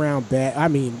all around bad. I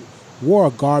mean, wore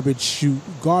a garbage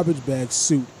bag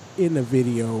suit in the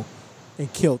video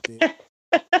and killed it.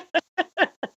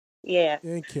 Yeah.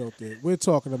 And killed it. We're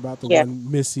talking about the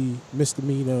one Missy,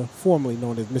 Misdemeanor, formerly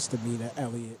known as Misdemeanor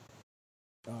Elliott.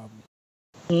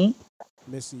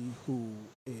 Missy, who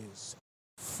is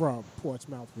from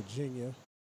Portsmouth, Virginia,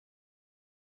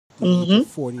 the age of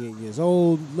 48 years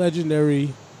old,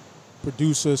 legendary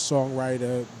producer,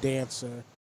 songwriter, dancer,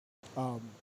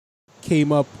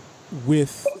 came up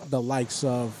with the likes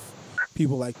of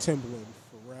people like Timbaland,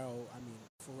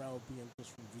 Pharrell being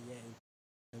just from VA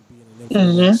and being an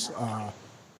influence.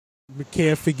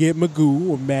 Can't forget Magoo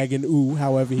or Magan Ooh,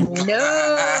 however he would.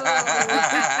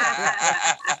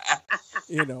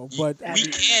 No. But we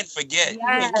can't forget.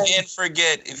 Yes. You can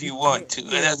forget if you want to.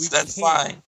 Yeah, that's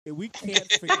fine. We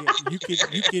can't forget.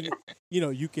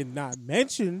 You can not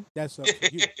mention. That's up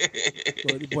to you.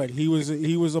 But he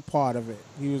was a part of it.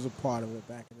 He was a part of it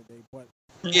back in the day. But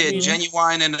yeah,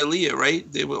 Genuine and Aaliyah, right?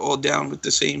 They were all down with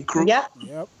the same crew. Yep.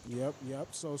 Yep.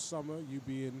 So Summer, you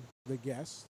being the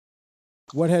guest,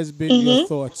 what has been your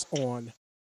thoughts on,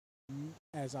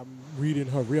 as I'm reading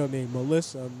her real name,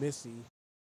 Melissa Missy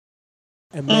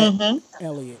and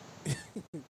Elliott?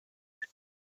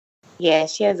 Yeah,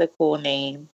 she has a cool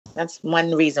name. That's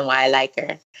one reason why I like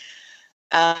her.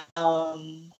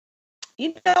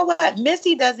 You know what?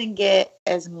 Missy doesn't get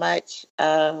as much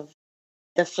of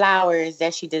the flowers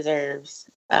that she deserves.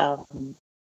 And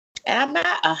I'm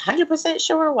not 100%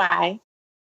 sure why,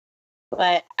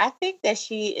 but I think that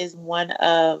she is one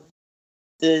of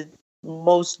the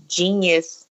most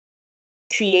genius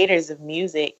creators of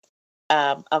music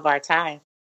of our time.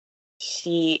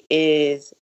 She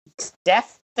is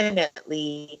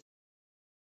definitely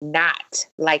not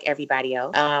like everybody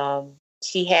else.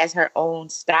 She has her own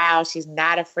style. She's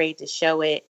not afraid to show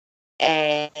it.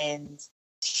 And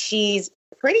she's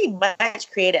pretty much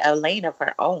created a lane of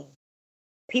her own.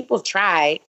 People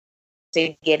tried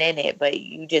to get in it, but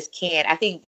you just can't. I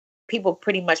think people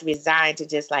pretty much resigned to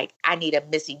just like, I need a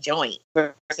Missy joint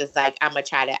versus like, I'm going to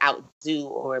try to outdo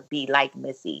or be like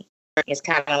Missy. It's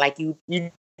kind of like you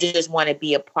just want to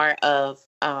be a part of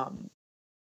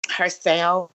her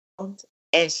sound.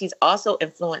 And she's also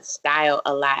influenced style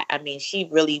a lot. I mean, she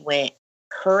really went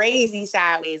crazy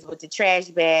sideways with the trash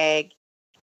bag.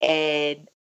 And,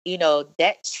 you know,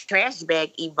 that trash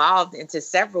bag evolved into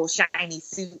several shiny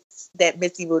suits that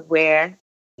Missy would wear,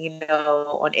 you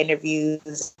know, on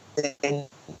interviews and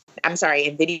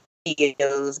in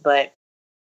videos. But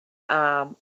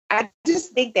I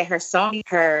just think that her song,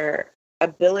 her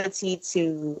ability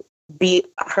to be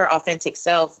her authentic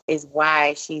self is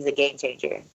why she's a game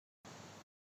changer.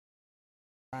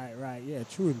 Right. Yeah,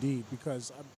 true indeed.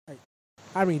 Because,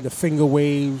 I mean, the finger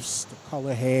waves, the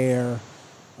color hair,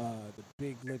 the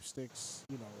big lipsticks,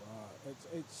 you know,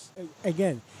 it's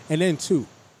again, and then too,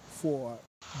 for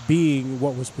being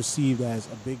what was perceived as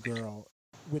a big girl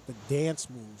with the dance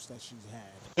moves that she's had.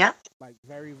 Yeah. Like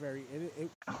very, very,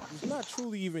 it's not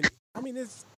truly even, I mean,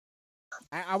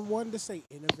 I wanted to say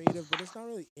innovative, but it's not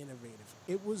really innovative.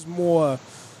 It was more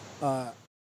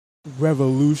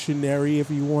revolutionary,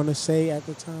 if you want to say, at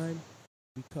the time,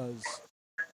 because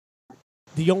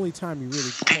the only time you really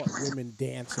caught women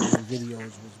dancing in videos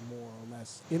was more or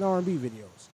less in R&B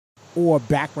videos or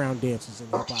background dancers in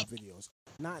hip-hop videos,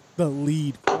 not the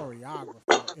lead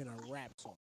choreographer in a rap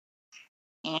song.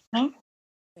 Mm-hmm.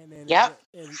 And then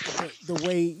and the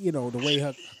way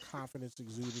her confidence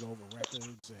exuded over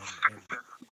records and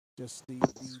just the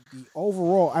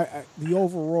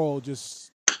overall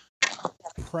just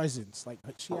presence, like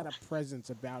she had a presence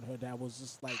about her that was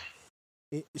just like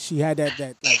she had that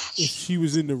like if she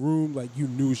was in the room, like you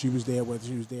knew she was there whether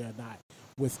she was there or not,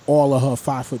 with all of her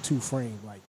 5'2" frame.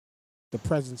 Like the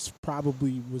presence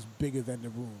probably was bigger than the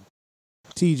room.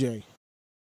 TJ.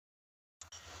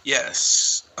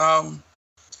 Yes.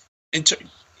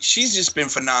 She's just been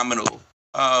phenomenal.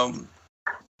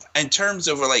 In terms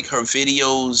of like her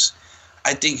videos,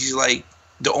 I think she's like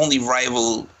the only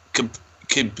rival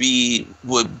could be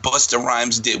what Busta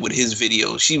Rhymes did with his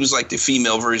videos. She was like the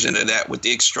female version of that, with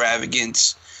the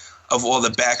extravagance of all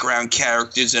the background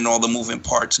characters and all the moving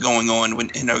parts going on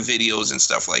in her videos and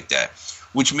stuff like that,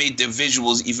 which made the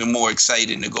visuals even more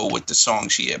exciting to go with the song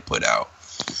she had put out.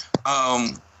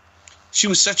 She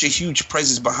was such a huge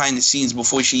presence behind the scenes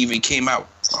before she even came out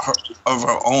of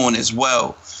her own as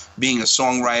well, being a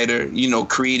songwriter, you know,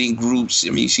 creating groups. I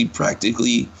mean, she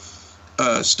practically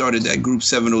started that group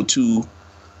 702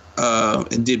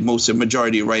 and did most of the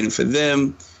majority of writing for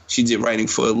them. She did writing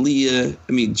for Aaliyah.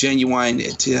 I mean, Genuine,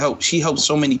 she helped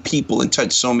so many people and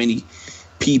touched so many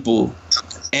people.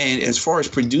 And as far as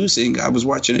producing, I was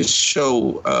watching a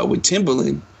show with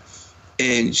Timbaland,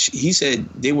 and he said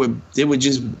they were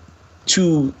just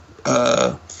two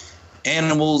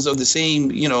animals of the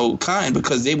same, you know, kind,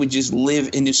 because they would just live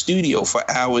in the studio for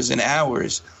hours and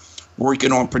hours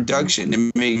working on production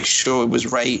and make sure it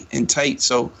was right and tight.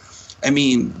 So, I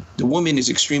mean, the woman is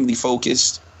extremely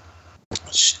focused,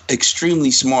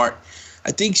 extremely smart.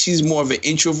 I think she's more of an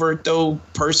introvert, though,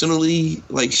 personally.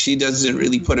 Like, she doesn't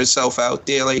really put herself out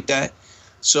there like that.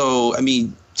 So, I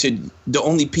mean, the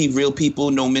only real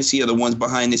people know Missy are the ones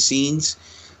behind the scenes.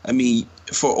 I mean,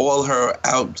 for all her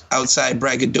outside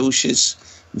braggadocious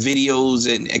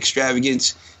videos and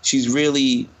extravagance, she's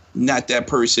really not that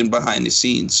person behind the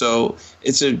scenes. So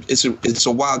it's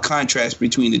a wild contrast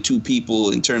between the two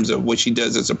people in terms of what she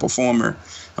does as a performer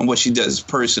and what she does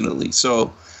personally.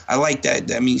 So I like that.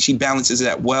 I mean, she balances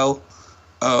that well.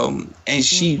 And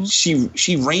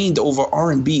she reigned over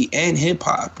R&B and hip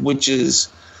hop, which is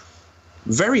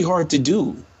very hard to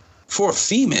do for a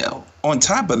female. On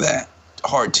top of that,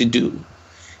 hard to do.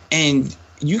 And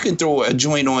you can throw her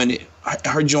joint on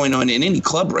in any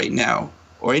club right now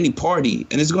or any party,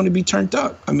 and it's going to be turned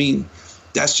up. I mean,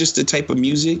 that's just the type of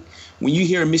music. When you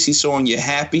hear a Missy song, you're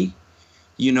happy.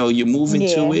 You know, you're moving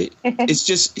to it. It's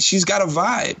just, she's got a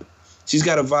vibe. She's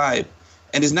got a vibe.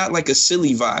 And it's not like a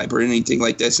silly vibe or anything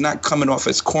like that. It's not coming off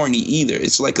as corny either.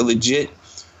 It's like a legit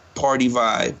party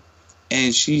vibe.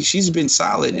 And she's been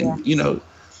solid. And, you know,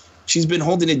 she's been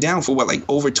holding it down for, like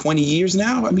over 20 years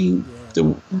now? I mean,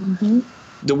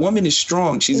 the woman is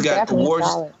strong. She's got awards.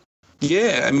 Solid.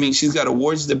 Yeah, I mean, she's got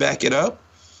awards to back it up.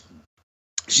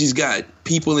 She's got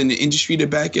people in the industry to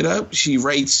back it up. She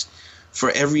writes for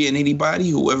every and anybody,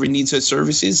 whoever needs her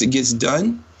services, it gets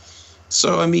done.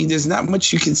 So, I mean, there's not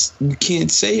much you can't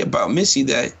say about Missy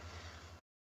that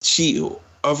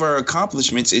of her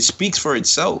accomplishments, it speaks for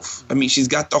itself. I mean, she's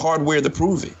got the hardware to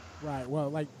prove it. Right. Well,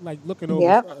 like looking over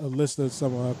Yep. a list of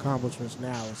some of her accomplishments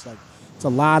now, it's like it's a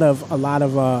lot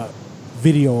of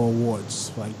video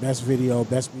awards, like best video,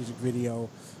 best music video,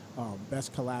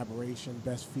 best collaboration,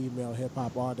 best female hip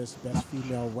hop artist, best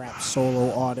female rap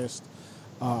solo artist,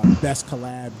 best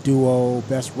collab duo,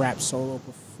 best rap solo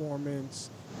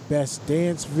performance, best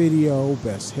dance video,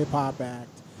 best hip hop act.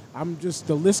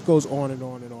 The list goes on and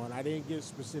on and on. I didn't give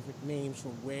specific names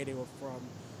from where they were from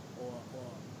or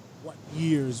what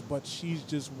years, but she's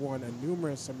just won a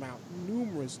numerous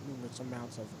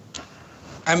amounts of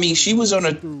I mean,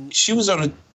 through. she was on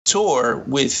a tour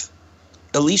with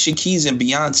Alicia Keys and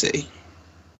Beyonce.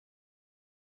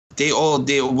 They all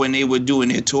did when they were doing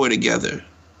their tour together,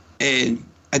 and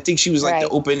I think she was like the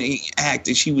Right. opening act,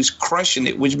 and she was crushing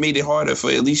it, which made it harder for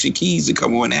Alicia Keys to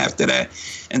come on after that,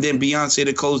 and then Beyonce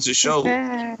to close the show.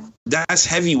 That's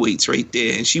heavyweights right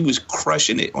there, and she was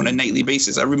crushing it on a nightly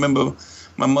basis. I remember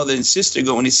my mother and sister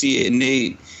going to see it,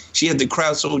 and she had the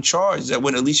crowd so charged that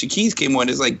when Alicia Keys came on,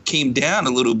 it's like came down a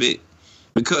little bit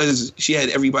because she had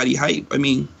everybody hype. I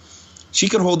mean, she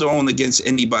could hold her own against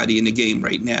anybody in the game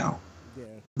right now, Yeah,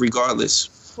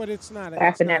 regardless. but it's not.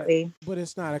 Definitely. But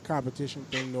it's not a competition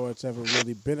thing, nor it's ever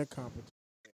really been a competition.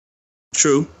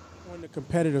 True. On the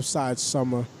competitive side,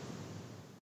 Summer,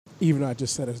 even though I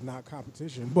just said it's not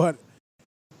competition, but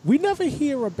we never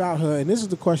hear about her. And this is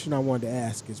the question I wanted to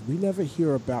ask: is we never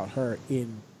hear about her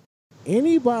in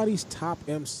anybody's top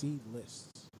MC lists.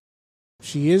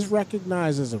 She is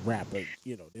recognized as a rapper.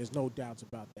 There's no doubts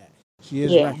about that. She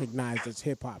is Yeah. recognized as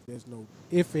hip hop. There's no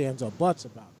ifs, ands, or buts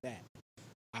about that.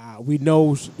 We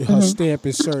know her Mhm. stamp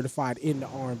is certified in the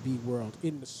R&B world,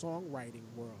 in the songwriting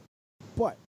world.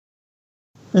 But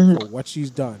Mhm. for what she's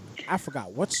done, I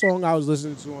forgot what song I was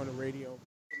listening to on the radio,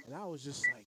 and I was just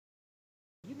like,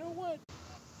 you know what?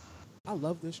 I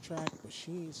love this track, but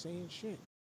she ain't saying shit.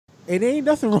 And ain't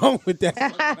nothing wrong with that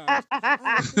sometimes.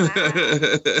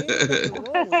 Ain't nothing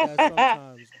wrong with that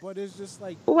sometimes. But it's just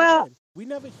like, Well, again, we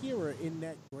never hear her in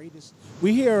that greatest.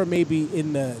 We hear her maybe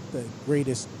in the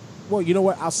greatest. Well, you know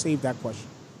what? I'll save that question.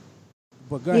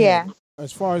 But go yeah. ahead.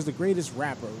 As far as the greatest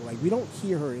rapper, like we don't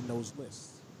hear her in those lists.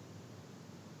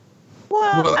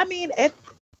 Well, Well, I mean,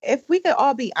 if we could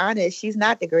all be honest, she's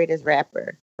not the greatest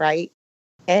rapper, right?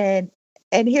 And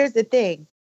here's the thing,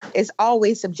 it's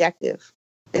always subjective.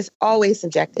 It's always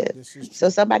subjective. This is So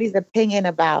true. somebody's opinion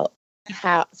about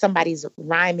how somebody's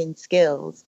rhyming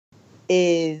skills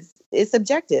is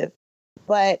subjective.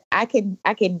 But I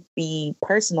can be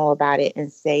personal about it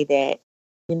and say that,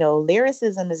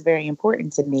 lyricism is very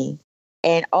important to me.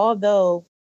 And although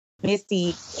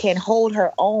Missy can hold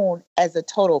her own as a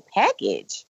total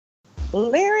package,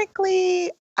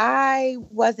 lyrically, I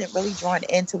wasn't really drawn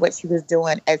into what she was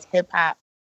doing as hip hop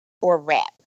or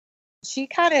rap. She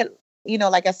kind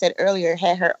of, like I said earlier,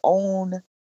 had her own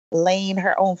lane,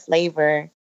 her own flavor,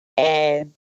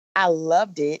 and I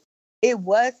loved it. It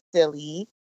was silly.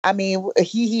 I mean,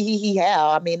 he how.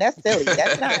 I mean, that's silly.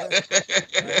 That's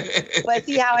not. But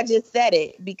see how I just said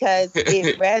it because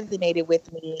it resonated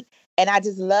with me. And I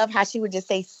just love how she would just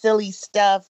say silly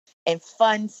stuff and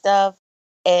fun stuff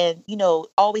and,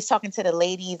 always talking to the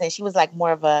ladies. And she was like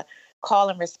more of a call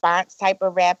and response type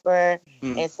of rapper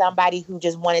Mm. and somebody who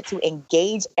just wanted to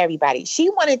engage everybody. She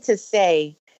wanted to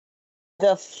say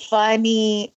the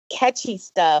funny, catchy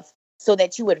stuff so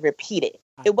that you would repeat it.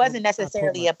 It wasn't I put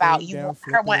necessarily my about thing you down, her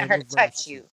flip it, wanting and her to reverse touch it.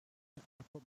 you.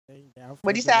 Thing down,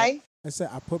 What'd you flip it. say? I said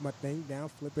I put my thing down,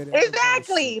 flip it, and reverse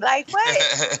Exactly. it, Like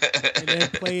what? and then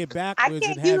play it I backwards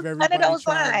and can't use have none of everybody those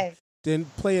trying. lines. Then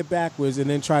play it backwards and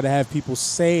then try to have people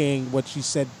saying what she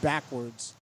said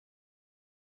backwards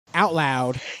out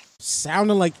loud,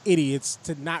 sounding like idiots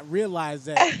to not realize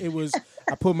that it was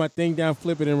I put my thing down,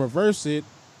 flip it, and reverse it.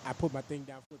 I put my thing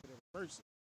down, flip it, and reverse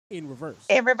it in reverse.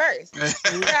 In reverse.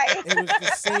 Right. It was the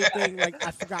same thing. Like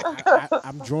I forgot.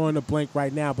 I'm drawing a blank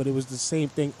right now, but it was the same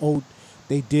thing.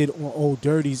 They did on Old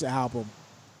Dirty's album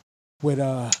with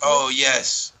Oh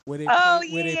yes. where they Oh play,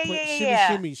 where yeah, they yeah, put yeah, shimmy yeah.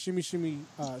 shimmy shimmy shimmy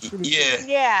shimmy Yeah.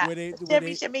 shimmy Yeah. where Shimmy,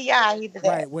 they shimmy, yeah. He did that.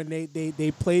 right when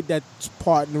they played that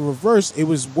part in the reverse. It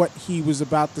was what he was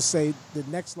about to say the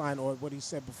next line or what he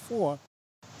said before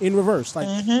in reverse. Like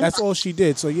Mhm. that's all she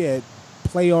did. So yeah,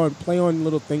 play on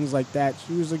little things like that.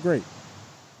 She was a great.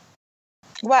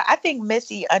 Well, I think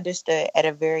Missy understood at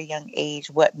a very young age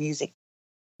what music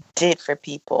did for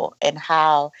people and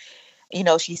how,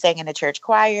 she sang in the church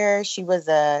choir. She was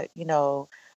a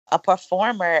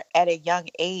performer at a young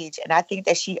age. And I think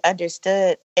that she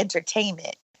understood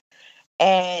entertainment.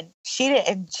 And she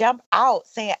didn't jump out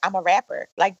saying, I'm a rapper.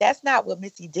 Like, that's not what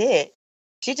Missy did.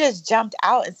 She just jumped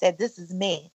out and said, this is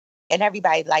me. And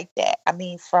everybody liked that. I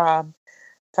mean, from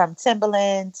from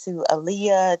Timbaland to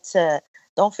Aaliyah to,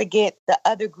 don't forget the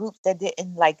other groups that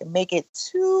didn't like make it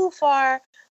too far,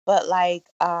 but like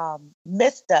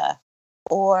Mista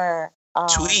or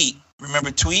Tweet.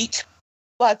 Remember Tweet?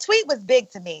 well, Tweet was big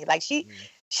to me. Like she's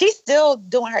still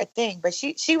doing her thing, but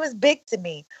she was big to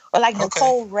me. Or like Okay.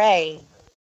 Nicole Ray,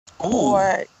 Ooh.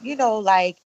 or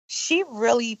like she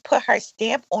really put her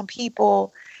stamp on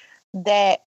people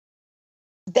that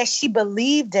she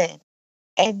believed in.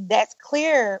 And that's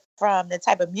clear from the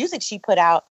type of music she put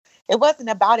out. It wasn't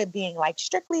about it being like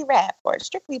strictly rap or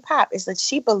strictly pop. It's that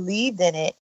she believed in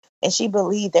it, and she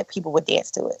believed that people would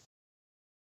dance to it.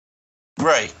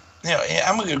 Right. Yeah,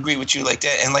 I'm gonna agree with you like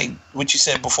that. And like what you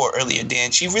said before earlier,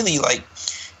 Dan, she really like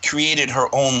created her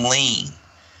own lane.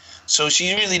 So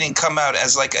she really didn't come out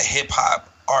as like a hip hop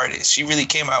artist. She really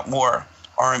came out more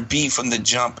R&B from the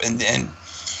jump, and then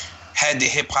had the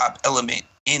hip hop element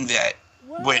in that.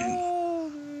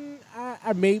 Well,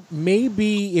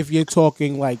 maybe if you're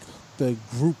talking like the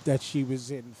group that she was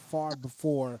in far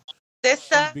before she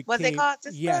Sister, was it became. called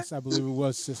Sister? Yes, I believe it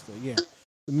was Sister. Yeah.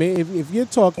 If you're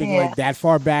talking Yeah. like that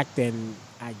far back, then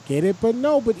I get it. But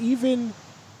no, but even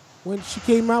when she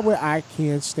came out with "I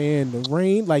Can't Stand the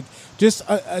Rain," like just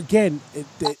again,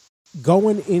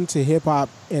 going into hip hop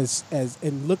and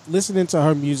listening to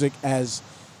her music as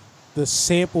the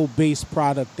sample based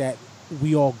product that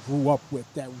we all grew up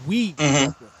with, that we grew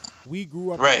up with. We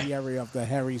grew up Right. in the area of the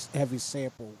heavy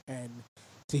sample, and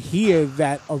to hear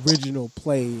that original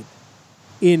played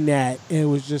in that, it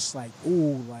was just like,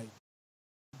 ooh, like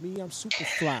me, I'm super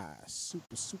fly,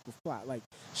 super fly. Like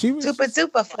she was Super just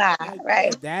super fly, like, yeah,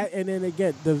 right? that, and then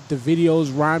again the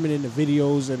videos, rhyming in the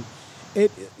videos, and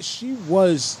she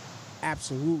was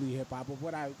absolutely hip hop. But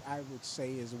what I would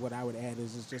say is, what I would add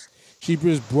is just she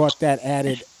just brought that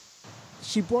added.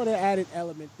 She brought an added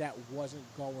element that wasn't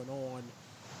going on.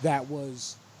 That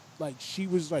was like she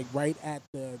was like right at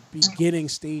the beginning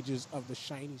stages of the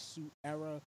shiny suit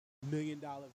era, $1 million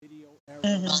video era,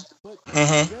 but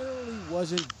generally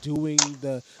wasn't doing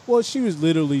the. Well, she was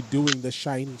literally doing the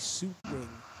shiny suit thing,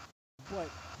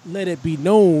 but let it be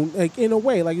known, like in a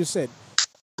way, like you said,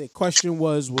 the question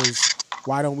was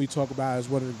why don't we talk about her as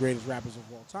one of the greatest rappers of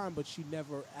all time? But she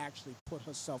never actually put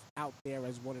herself out there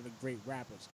as one of the great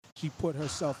rappers. She put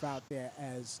herself out there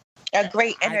as A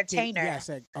great entertainer. yes,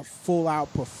 a full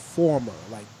out performer.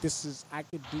 Like this is, I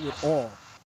could do it all,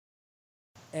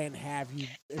 and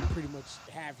pretty much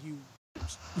have you,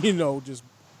 just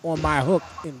on my hook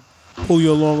and pull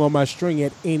you along on my string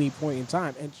at any point in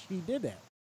time. And she did that.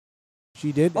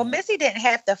 She did that. Well, Missy didn't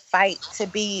have to fight to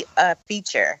be a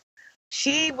feature.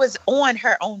 She was on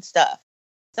her own stuff.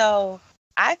 So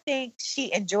I think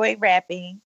she enjoyed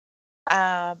rapping.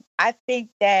 I think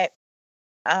that,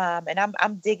 and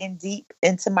I'm digging deep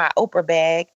into my Oprah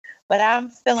bag, but I'm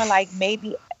feeling like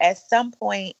maybe at some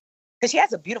point, because she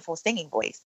has a beautiful singing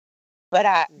voice, but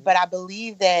I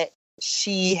believe that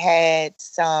she had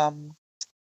some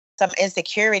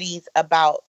insecurities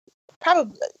about,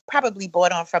 probably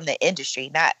brought on from the industry,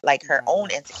 not like her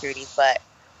own insecurities, but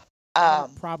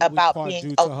probably about part being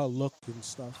due to her look and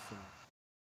stuff.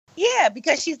 yeah,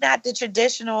 because she's not the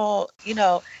traditional,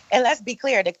 and let's be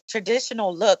clear, the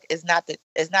traditional look is not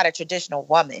a traditional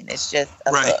woman. It's just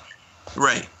a look.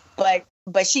 Right.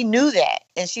 But she knew that,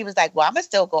 and she was like, well, I'm gonna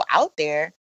still go out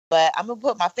there, but I'm gonna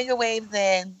put my finger waves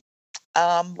in,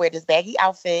 wear this baggy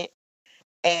outfit,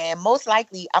 and most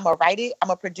likely I'm gonna write it, I'm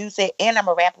gonna produce it, and I'm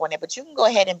gonna rap on it. But you can go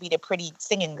ahead and be the pretty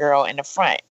singing girl in the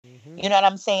front. You know what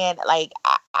I'm saying? Like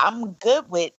I'm good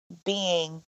with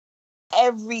being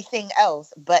everything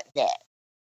else but that.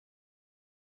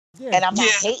 Yeah. And I'm not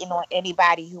hating on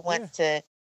anybody who wants to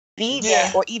be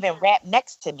that or even rap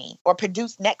next to me or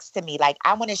produce next to me. Like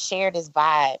I want to share this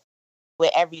vibe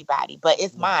with everybody, but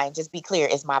it's mine. Just be clear,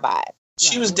 it's my vibe.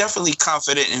 She was definitely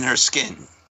confident in her skin.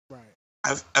 Right.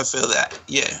 I feel that.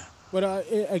 Yeah. But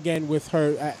again, with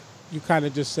her, you kind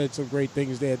of just said some great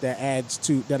things there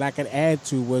that I could add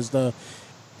to was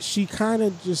she kind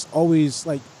of just always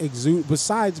like exude,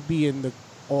 besides being the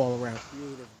all around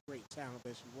creative great talent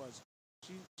that she was,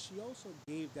 she also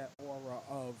gave that aura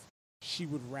of she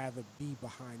would rather be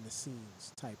behind the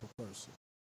scenes type of person.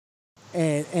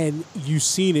 And you've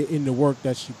seen it in the work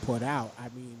that she put out. I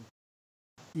mean,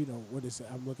 what is it?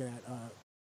 I'm looking at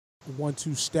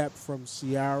 1-2 Step from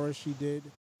Ciara. She did.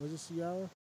 Was it Ciara?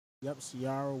 Yep,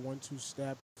 Ciara 1-2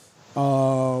 Step.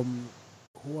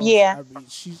 Who else? Yeah. I mean,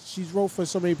 she's wrote for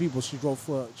so many people. She wrote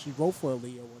for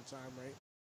Aaliyah one time, right?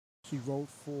 She wrote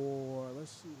for,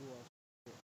 let's see who else.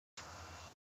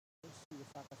 Let's see if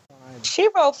I can find. She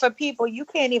wrote for people you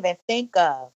can't even think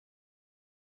of.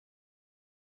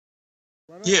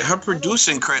 Yeah, her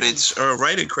producing credits or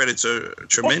writing credits are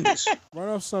tremendous. Run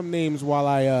off some names while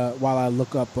I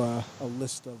look up a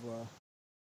list of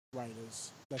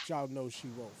writers that y'all know she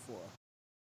wrote for.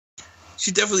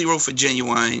 She definitely wrote for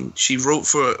Genuine. She wrote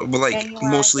for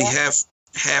mostly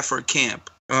half her camp.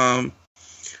 I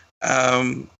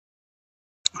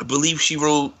believe she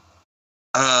wrote.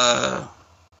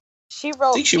 She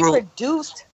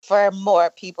produced for more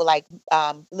people like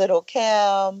Little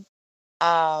Kim.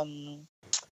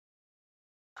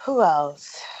 Who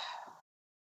else?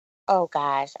 Oh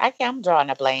gosh, I'm drawing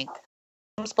a blank.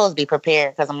 I'm supposed to be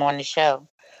prepared because I'm on the show.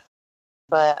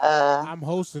 But I'm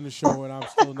hosting the show and I'm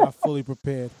still not fully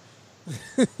prepared.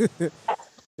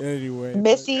 Anyway,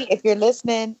 Missy, if you're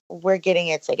listening, we're getting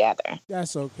it together.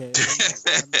 That's okay. I'm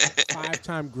a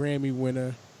 5-time Grammy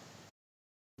winner,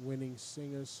 winning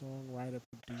singer, songwriter,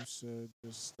 producer.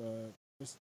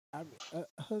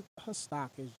 Her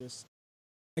stock is just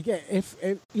again. If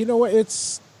you know what,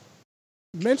 it's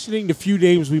mentioning the few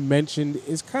names we mentioned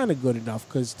is kind of good enough.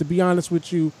 Because to be honest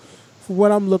with you, for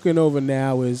what I'm looking over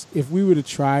now is if we were to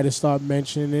try to start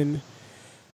mentioning,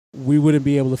 we wouldn't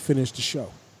be able to finish the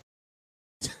show.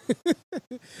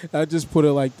 I just put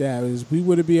it like that. Is we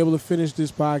wouldn't be able to finish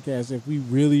this podcast if we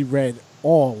really read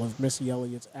all of Missy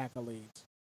Elliott's accolades.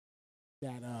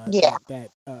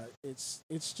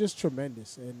 It's just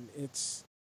tremendous, and it's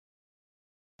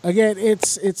I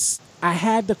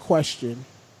had the question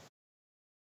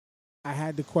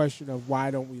of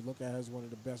why don't we look at her as one of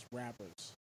the best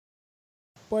rappers,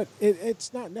 but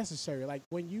it's not necessary. Like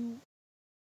when you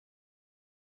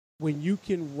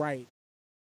can write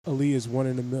Aaliyah's One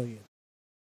in a Million.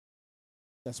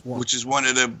 That's one. Which is one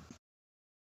of the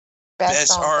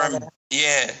best R&B.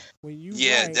 Yeah.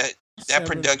 That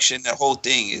production, the whole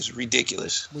thing is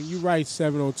ridiculous. When you write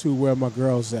 702, Where My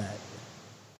Girls At?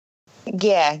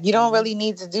 Yeah, you don't really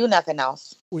need to do nothing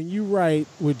else. When you write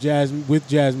with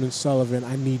Jasmine Sullivan,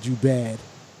 I Need You Bad.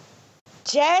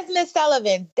 Jasmine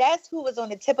Sullivan, that's who was on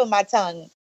the tip of my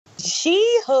tongue. She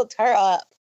hooked her up.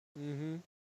 Mm-hmm.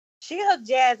 She hooked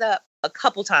Jazz up a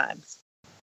couple times.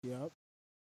 Yep.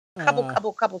 Couple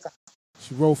times.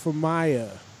 She wrote for Maya,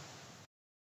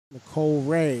 Nicole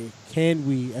Ray, Can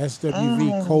We,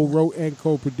 SWV, co-wrote and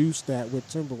co-produced that with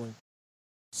Timberland.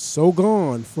 So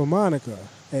Gone for Monica,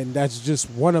 and that's just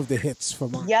one of the hits for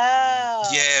Monica.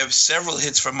 Yeah, several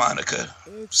hits for Monica.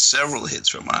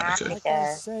 Like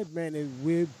I said, man, it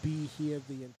will be here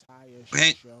the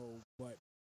entire show, but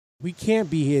we can't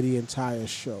be here the entire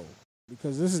show.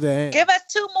 Because this is the end. Give us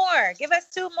two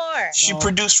more. She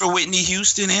produced for Whitney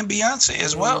Houston and Beyonce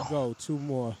as well. There you go, 2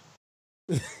 more.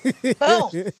 Boom.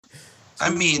 I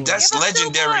mean, that's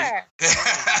legendary.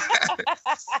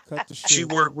 Cut the shit.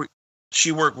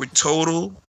 She worked with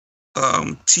Total,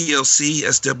 TLC,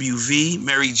 SWV,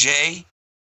 Mary J.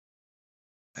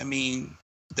 I mean,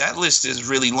 that list is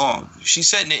really long. She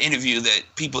said in an interview that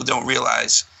people don't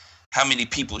realize how many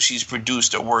people she's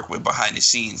produced or worked with behind the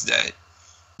scenes that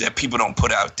people don't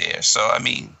put out there. So I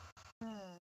mean,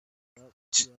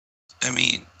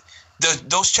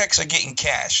 those checks are getting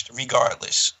cashed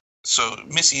regardless. So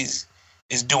Missy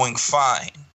is doing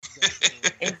fine.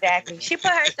 Exactly. She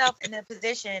put herself in a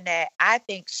position that I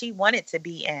think she wanted to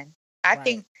be in. I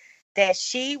think that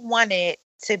she wanted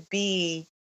to be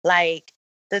like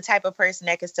the type of person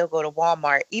that could still go to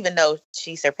Walmart, even though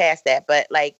she surpassed that. But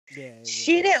like,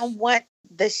 she didn't want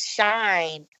the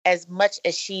shine as much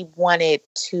as she wanted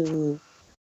to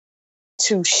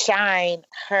shine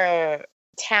her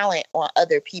talent on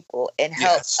other people and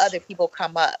help other people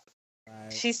come up.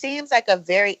 Right. She seems like a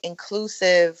very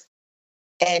inclusive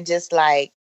and just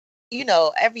like, you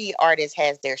know, every artist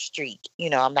has their streak. You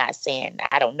know, I'm not saying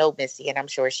I don't know Missy and I'm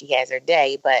sure she has her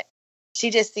day, but she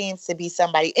just seems to be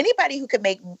anybody who can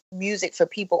make music for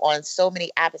people on so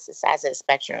many opposite sides of the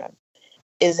spectrum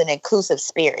is an inclusive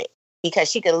spirit, because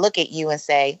she could look at you and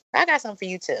say, I got something for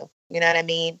you too. You know what I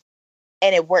mean?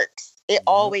 And it works. It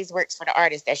always works for the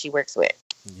artist that she works with.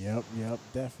 Yep.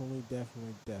 Definitely. And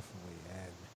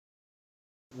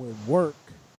with work,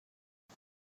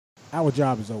 our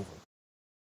job is over.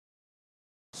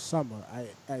 Summer, I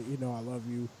love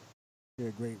you.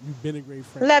 You've been a great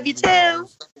friend. Love you too.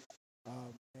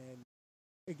 And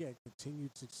again,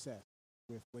 continued success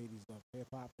with Ladies Love Hip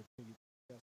Hop, continued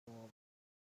success on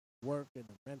work and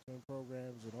the mentoring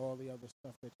programs and all the other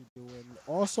stuff that you're doing.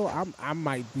 Also, I'm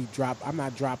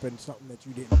not dropping something that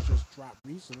you didn't just drop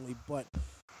recently, but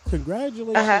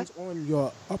congratulations on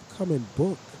your upcoming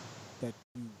book that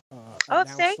you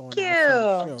announced on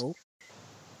our show.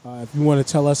 If you want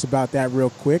to tell us about that real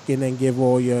quick and then give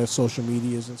all your social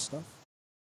medias and stuff.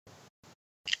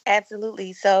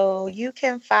 Absolutely. So you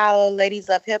can follow Ladies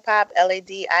Love Hip Hop,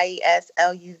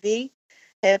 LADIESLUV,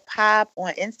 Hip Hop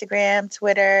on Instagram,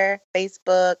 Twitter,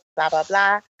 Facebook, blah, blah,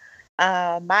 blah.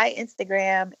 My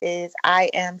Instagram is I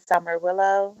am Summer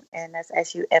Willow, and that's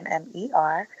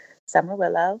SUMMER, Summer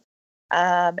Willow.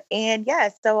 And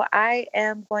yes, so I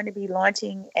am going to be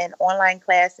launching an online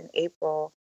class in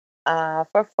April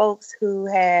for folks who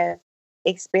have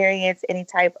experienced any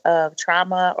type of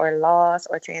trauma or loss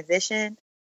or transition,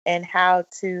 and how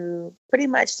to pretty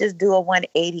much just do a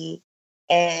 180.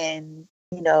 And,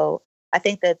 I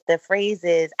think that the phrase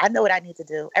is, I know what I need to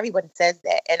do. Everyone says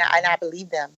that. And I believe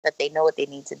them that they know what they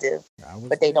need to do,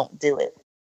 but they don't do it.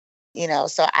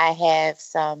 So I have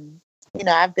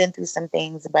I've been through some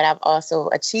things, but I've also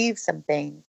achieved some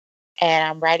things. And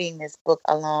I'm writing this book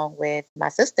along with my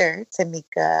sister,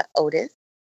 Tamika Otis.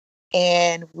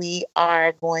 And we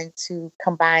are going to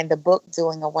combine the book,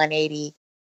 doing a 180,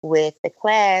 with the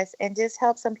class, and just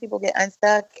help some people get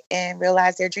unstuck and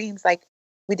realize their dreams like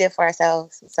we did for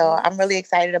ourselves. So I'm really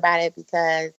excited about it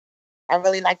because I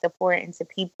really like to pour into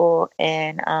people.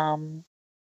 And,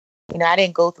 I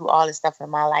didn't go through all this stuff in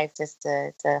my life just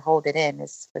to hold it in.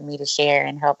 It's for me to share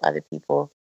and help other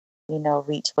people,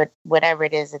 reach whatever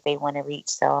it is that they want to reach.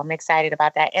 So I'm excited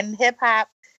about that. And hip hop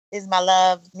is my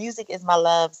love. Music is my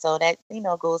love. So that,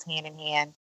 goes hand in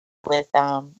hand with,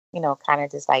 kind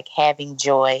of just like having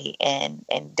joy and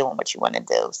doing what you want to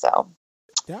do. So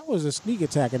that was a sneak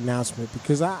attack announcement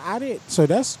because I didn't. So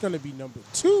that's going to be number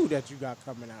 2 that you got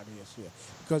coming out this year.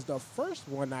 Because the first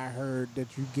one I heard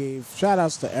that you gave, shout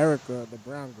outs to Erica, the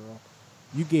brown girl,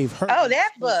 you gave her. Oh,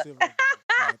 that book.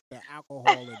 The alcohol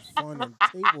and fun and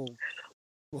table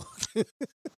book.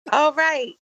 All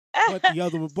right. But the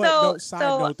other, side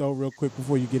note though, real quick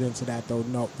before you get into that though,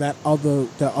 no, the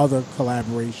other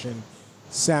collaboration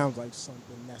sounds like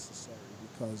something necessary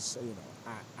because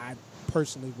I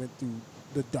personally went through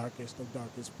the darkest of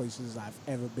darkest places I've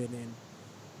ever been in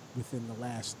within the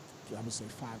last, I would say,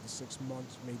 5 to 6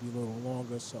 months, maybe a little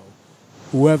longer. So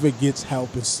whoever gets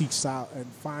help and seeks out and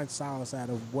finds solace out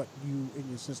of what you and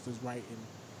your sisters write, and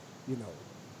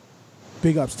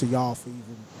big ups to y'all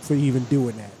for even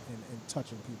doing that and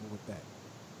touching people with that.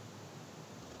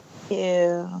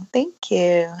 Thank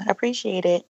you. I appreciate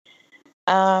it.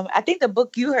 I think the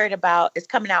book you heard about is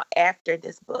coming out after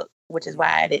this book, which is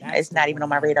why it's not even on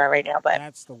my radar right now. But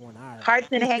that's the one I heard. Hearts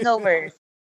and Hangovers.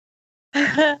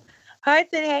 Hearts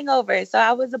and Hangovers. So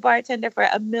I was a bartender for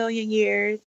a million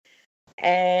years,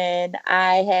 and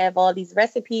I have all these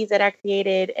recipes that I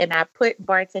created, and I put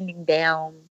bartending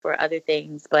down for other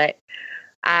things, but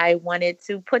I wanted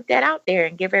to put that out there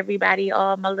and give everybody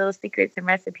all my little secrets and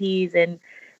recipes. And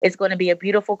it's going to be a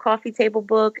beautiful coffee table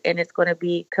book, and it's going to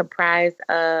be comprised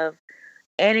of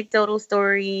anecdotal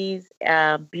stories,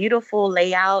 beautiful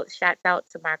layout, shouts out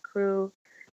to my crew,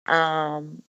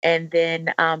 and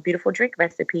then beautiful drink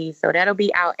recipes. So that'll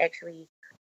be out actually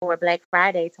for Black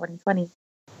Friday 2020.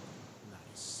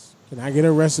 Nice. Can I get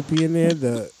a recipe in there?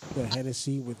 The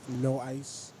Hennessy with no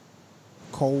ice,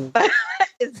 cold.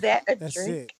 Is that a That's drink?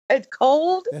 It. It's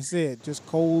cold? That's it. Just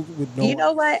cold with no You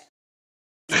know ice. what?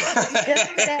 Just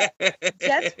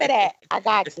for that, I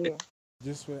got you.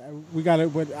 We gotta,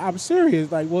 but I'm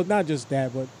serious. Like, well, not just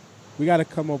that, but we gotta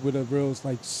come up with a real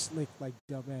slick,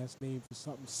 dumbass name for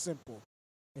something simple,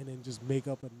 and then just make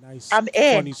up a nice,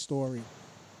 funny story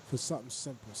for something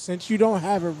simple. Since you don't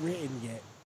have it written yet,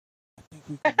 I think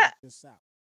we can work this out.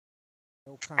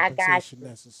 No compensation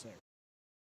necessary.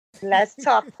 Let's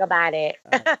talk about it.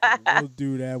 We'll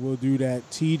do that.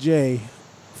 TJ,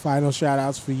 final shout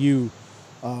outs for you.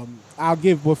 I'll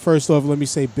give, but first off, let me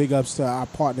say big ups to our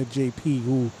partner JP,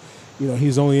 who,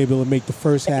 he's only able to make the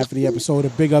first half of the episode.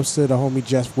 And big ups to the homie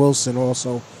Jeff Wilson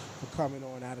also for coming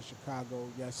on out of Chicago.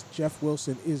 Yes, Jeff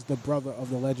Wilson is the brother of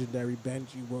the legendary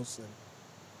Benji Wilson.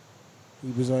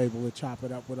 He was able to chop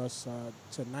it up with us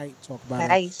tonight, talk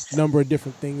about a number of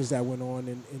different things that went on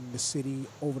in the city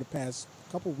over the past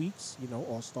couple weeks,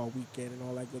 All-Star Weekend and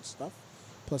all that good stuff.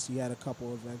 Plus, he had a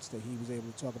couple events that he was able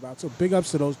to talk about. So, big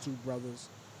ups to those two brothers.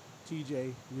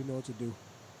 TJ, you know what to do.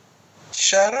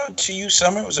 Shout out to you,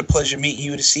 Summer. It was a pleasure meeting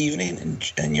you this evening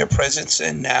and your presence.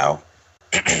 And now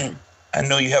I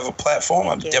know you have a platform.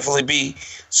 I'll definitely be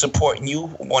supporting you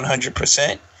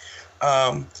 100%.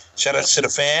 Shout out to the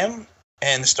fam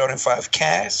and the Starting Five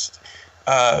cast.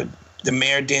 The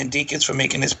Mayor Dan Deacons for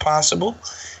making this possible.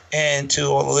 And to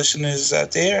all the listeners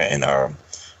out there and our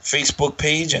Facebook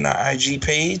page and our IG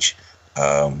page.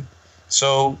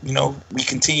 So, we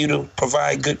continue to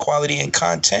provide good quality and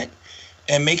content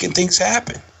and making things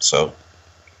happen. So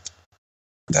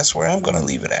that's where I'm going to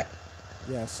leave it at.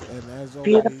 Yes, and as always,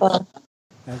 beautiful.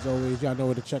 As always, y'all know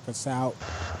where to check us out.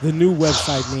 The new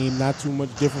website name, not too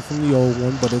much different from the old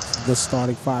one, but it's the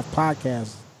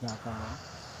starting5podcast.com.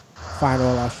 Find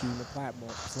all our streaming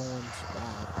platforms.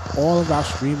 All of our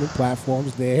streaming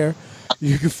platforms there.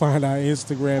 You can find our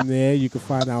Instagram there. You can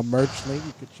find our merch link.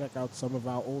 You can check out some of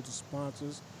our older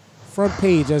sponsors. Front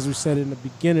page, as we said in the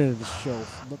beginning of the show,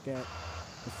 look at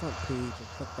the front page and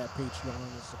click that Patreon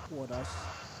and support us.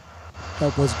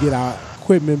 Help us get our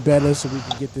equipment better so we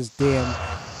can get this damn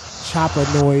chopper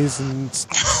noise and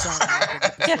sound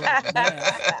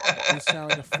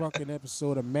like a fucking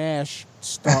episode of MASH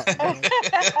start. But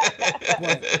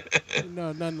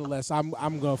nonetheless, I'm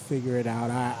gonna figure it out.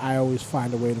 I always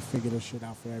find a way to figure this shit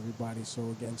out for everybody.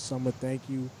 So again, Summer, thank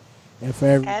you, and for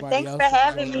everybody thanks else for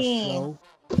having me. show.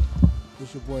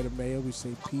 It's your boy the Mayor. We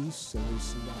say peace, and we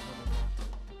see y'all.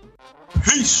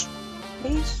 Peace.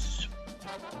 Peace.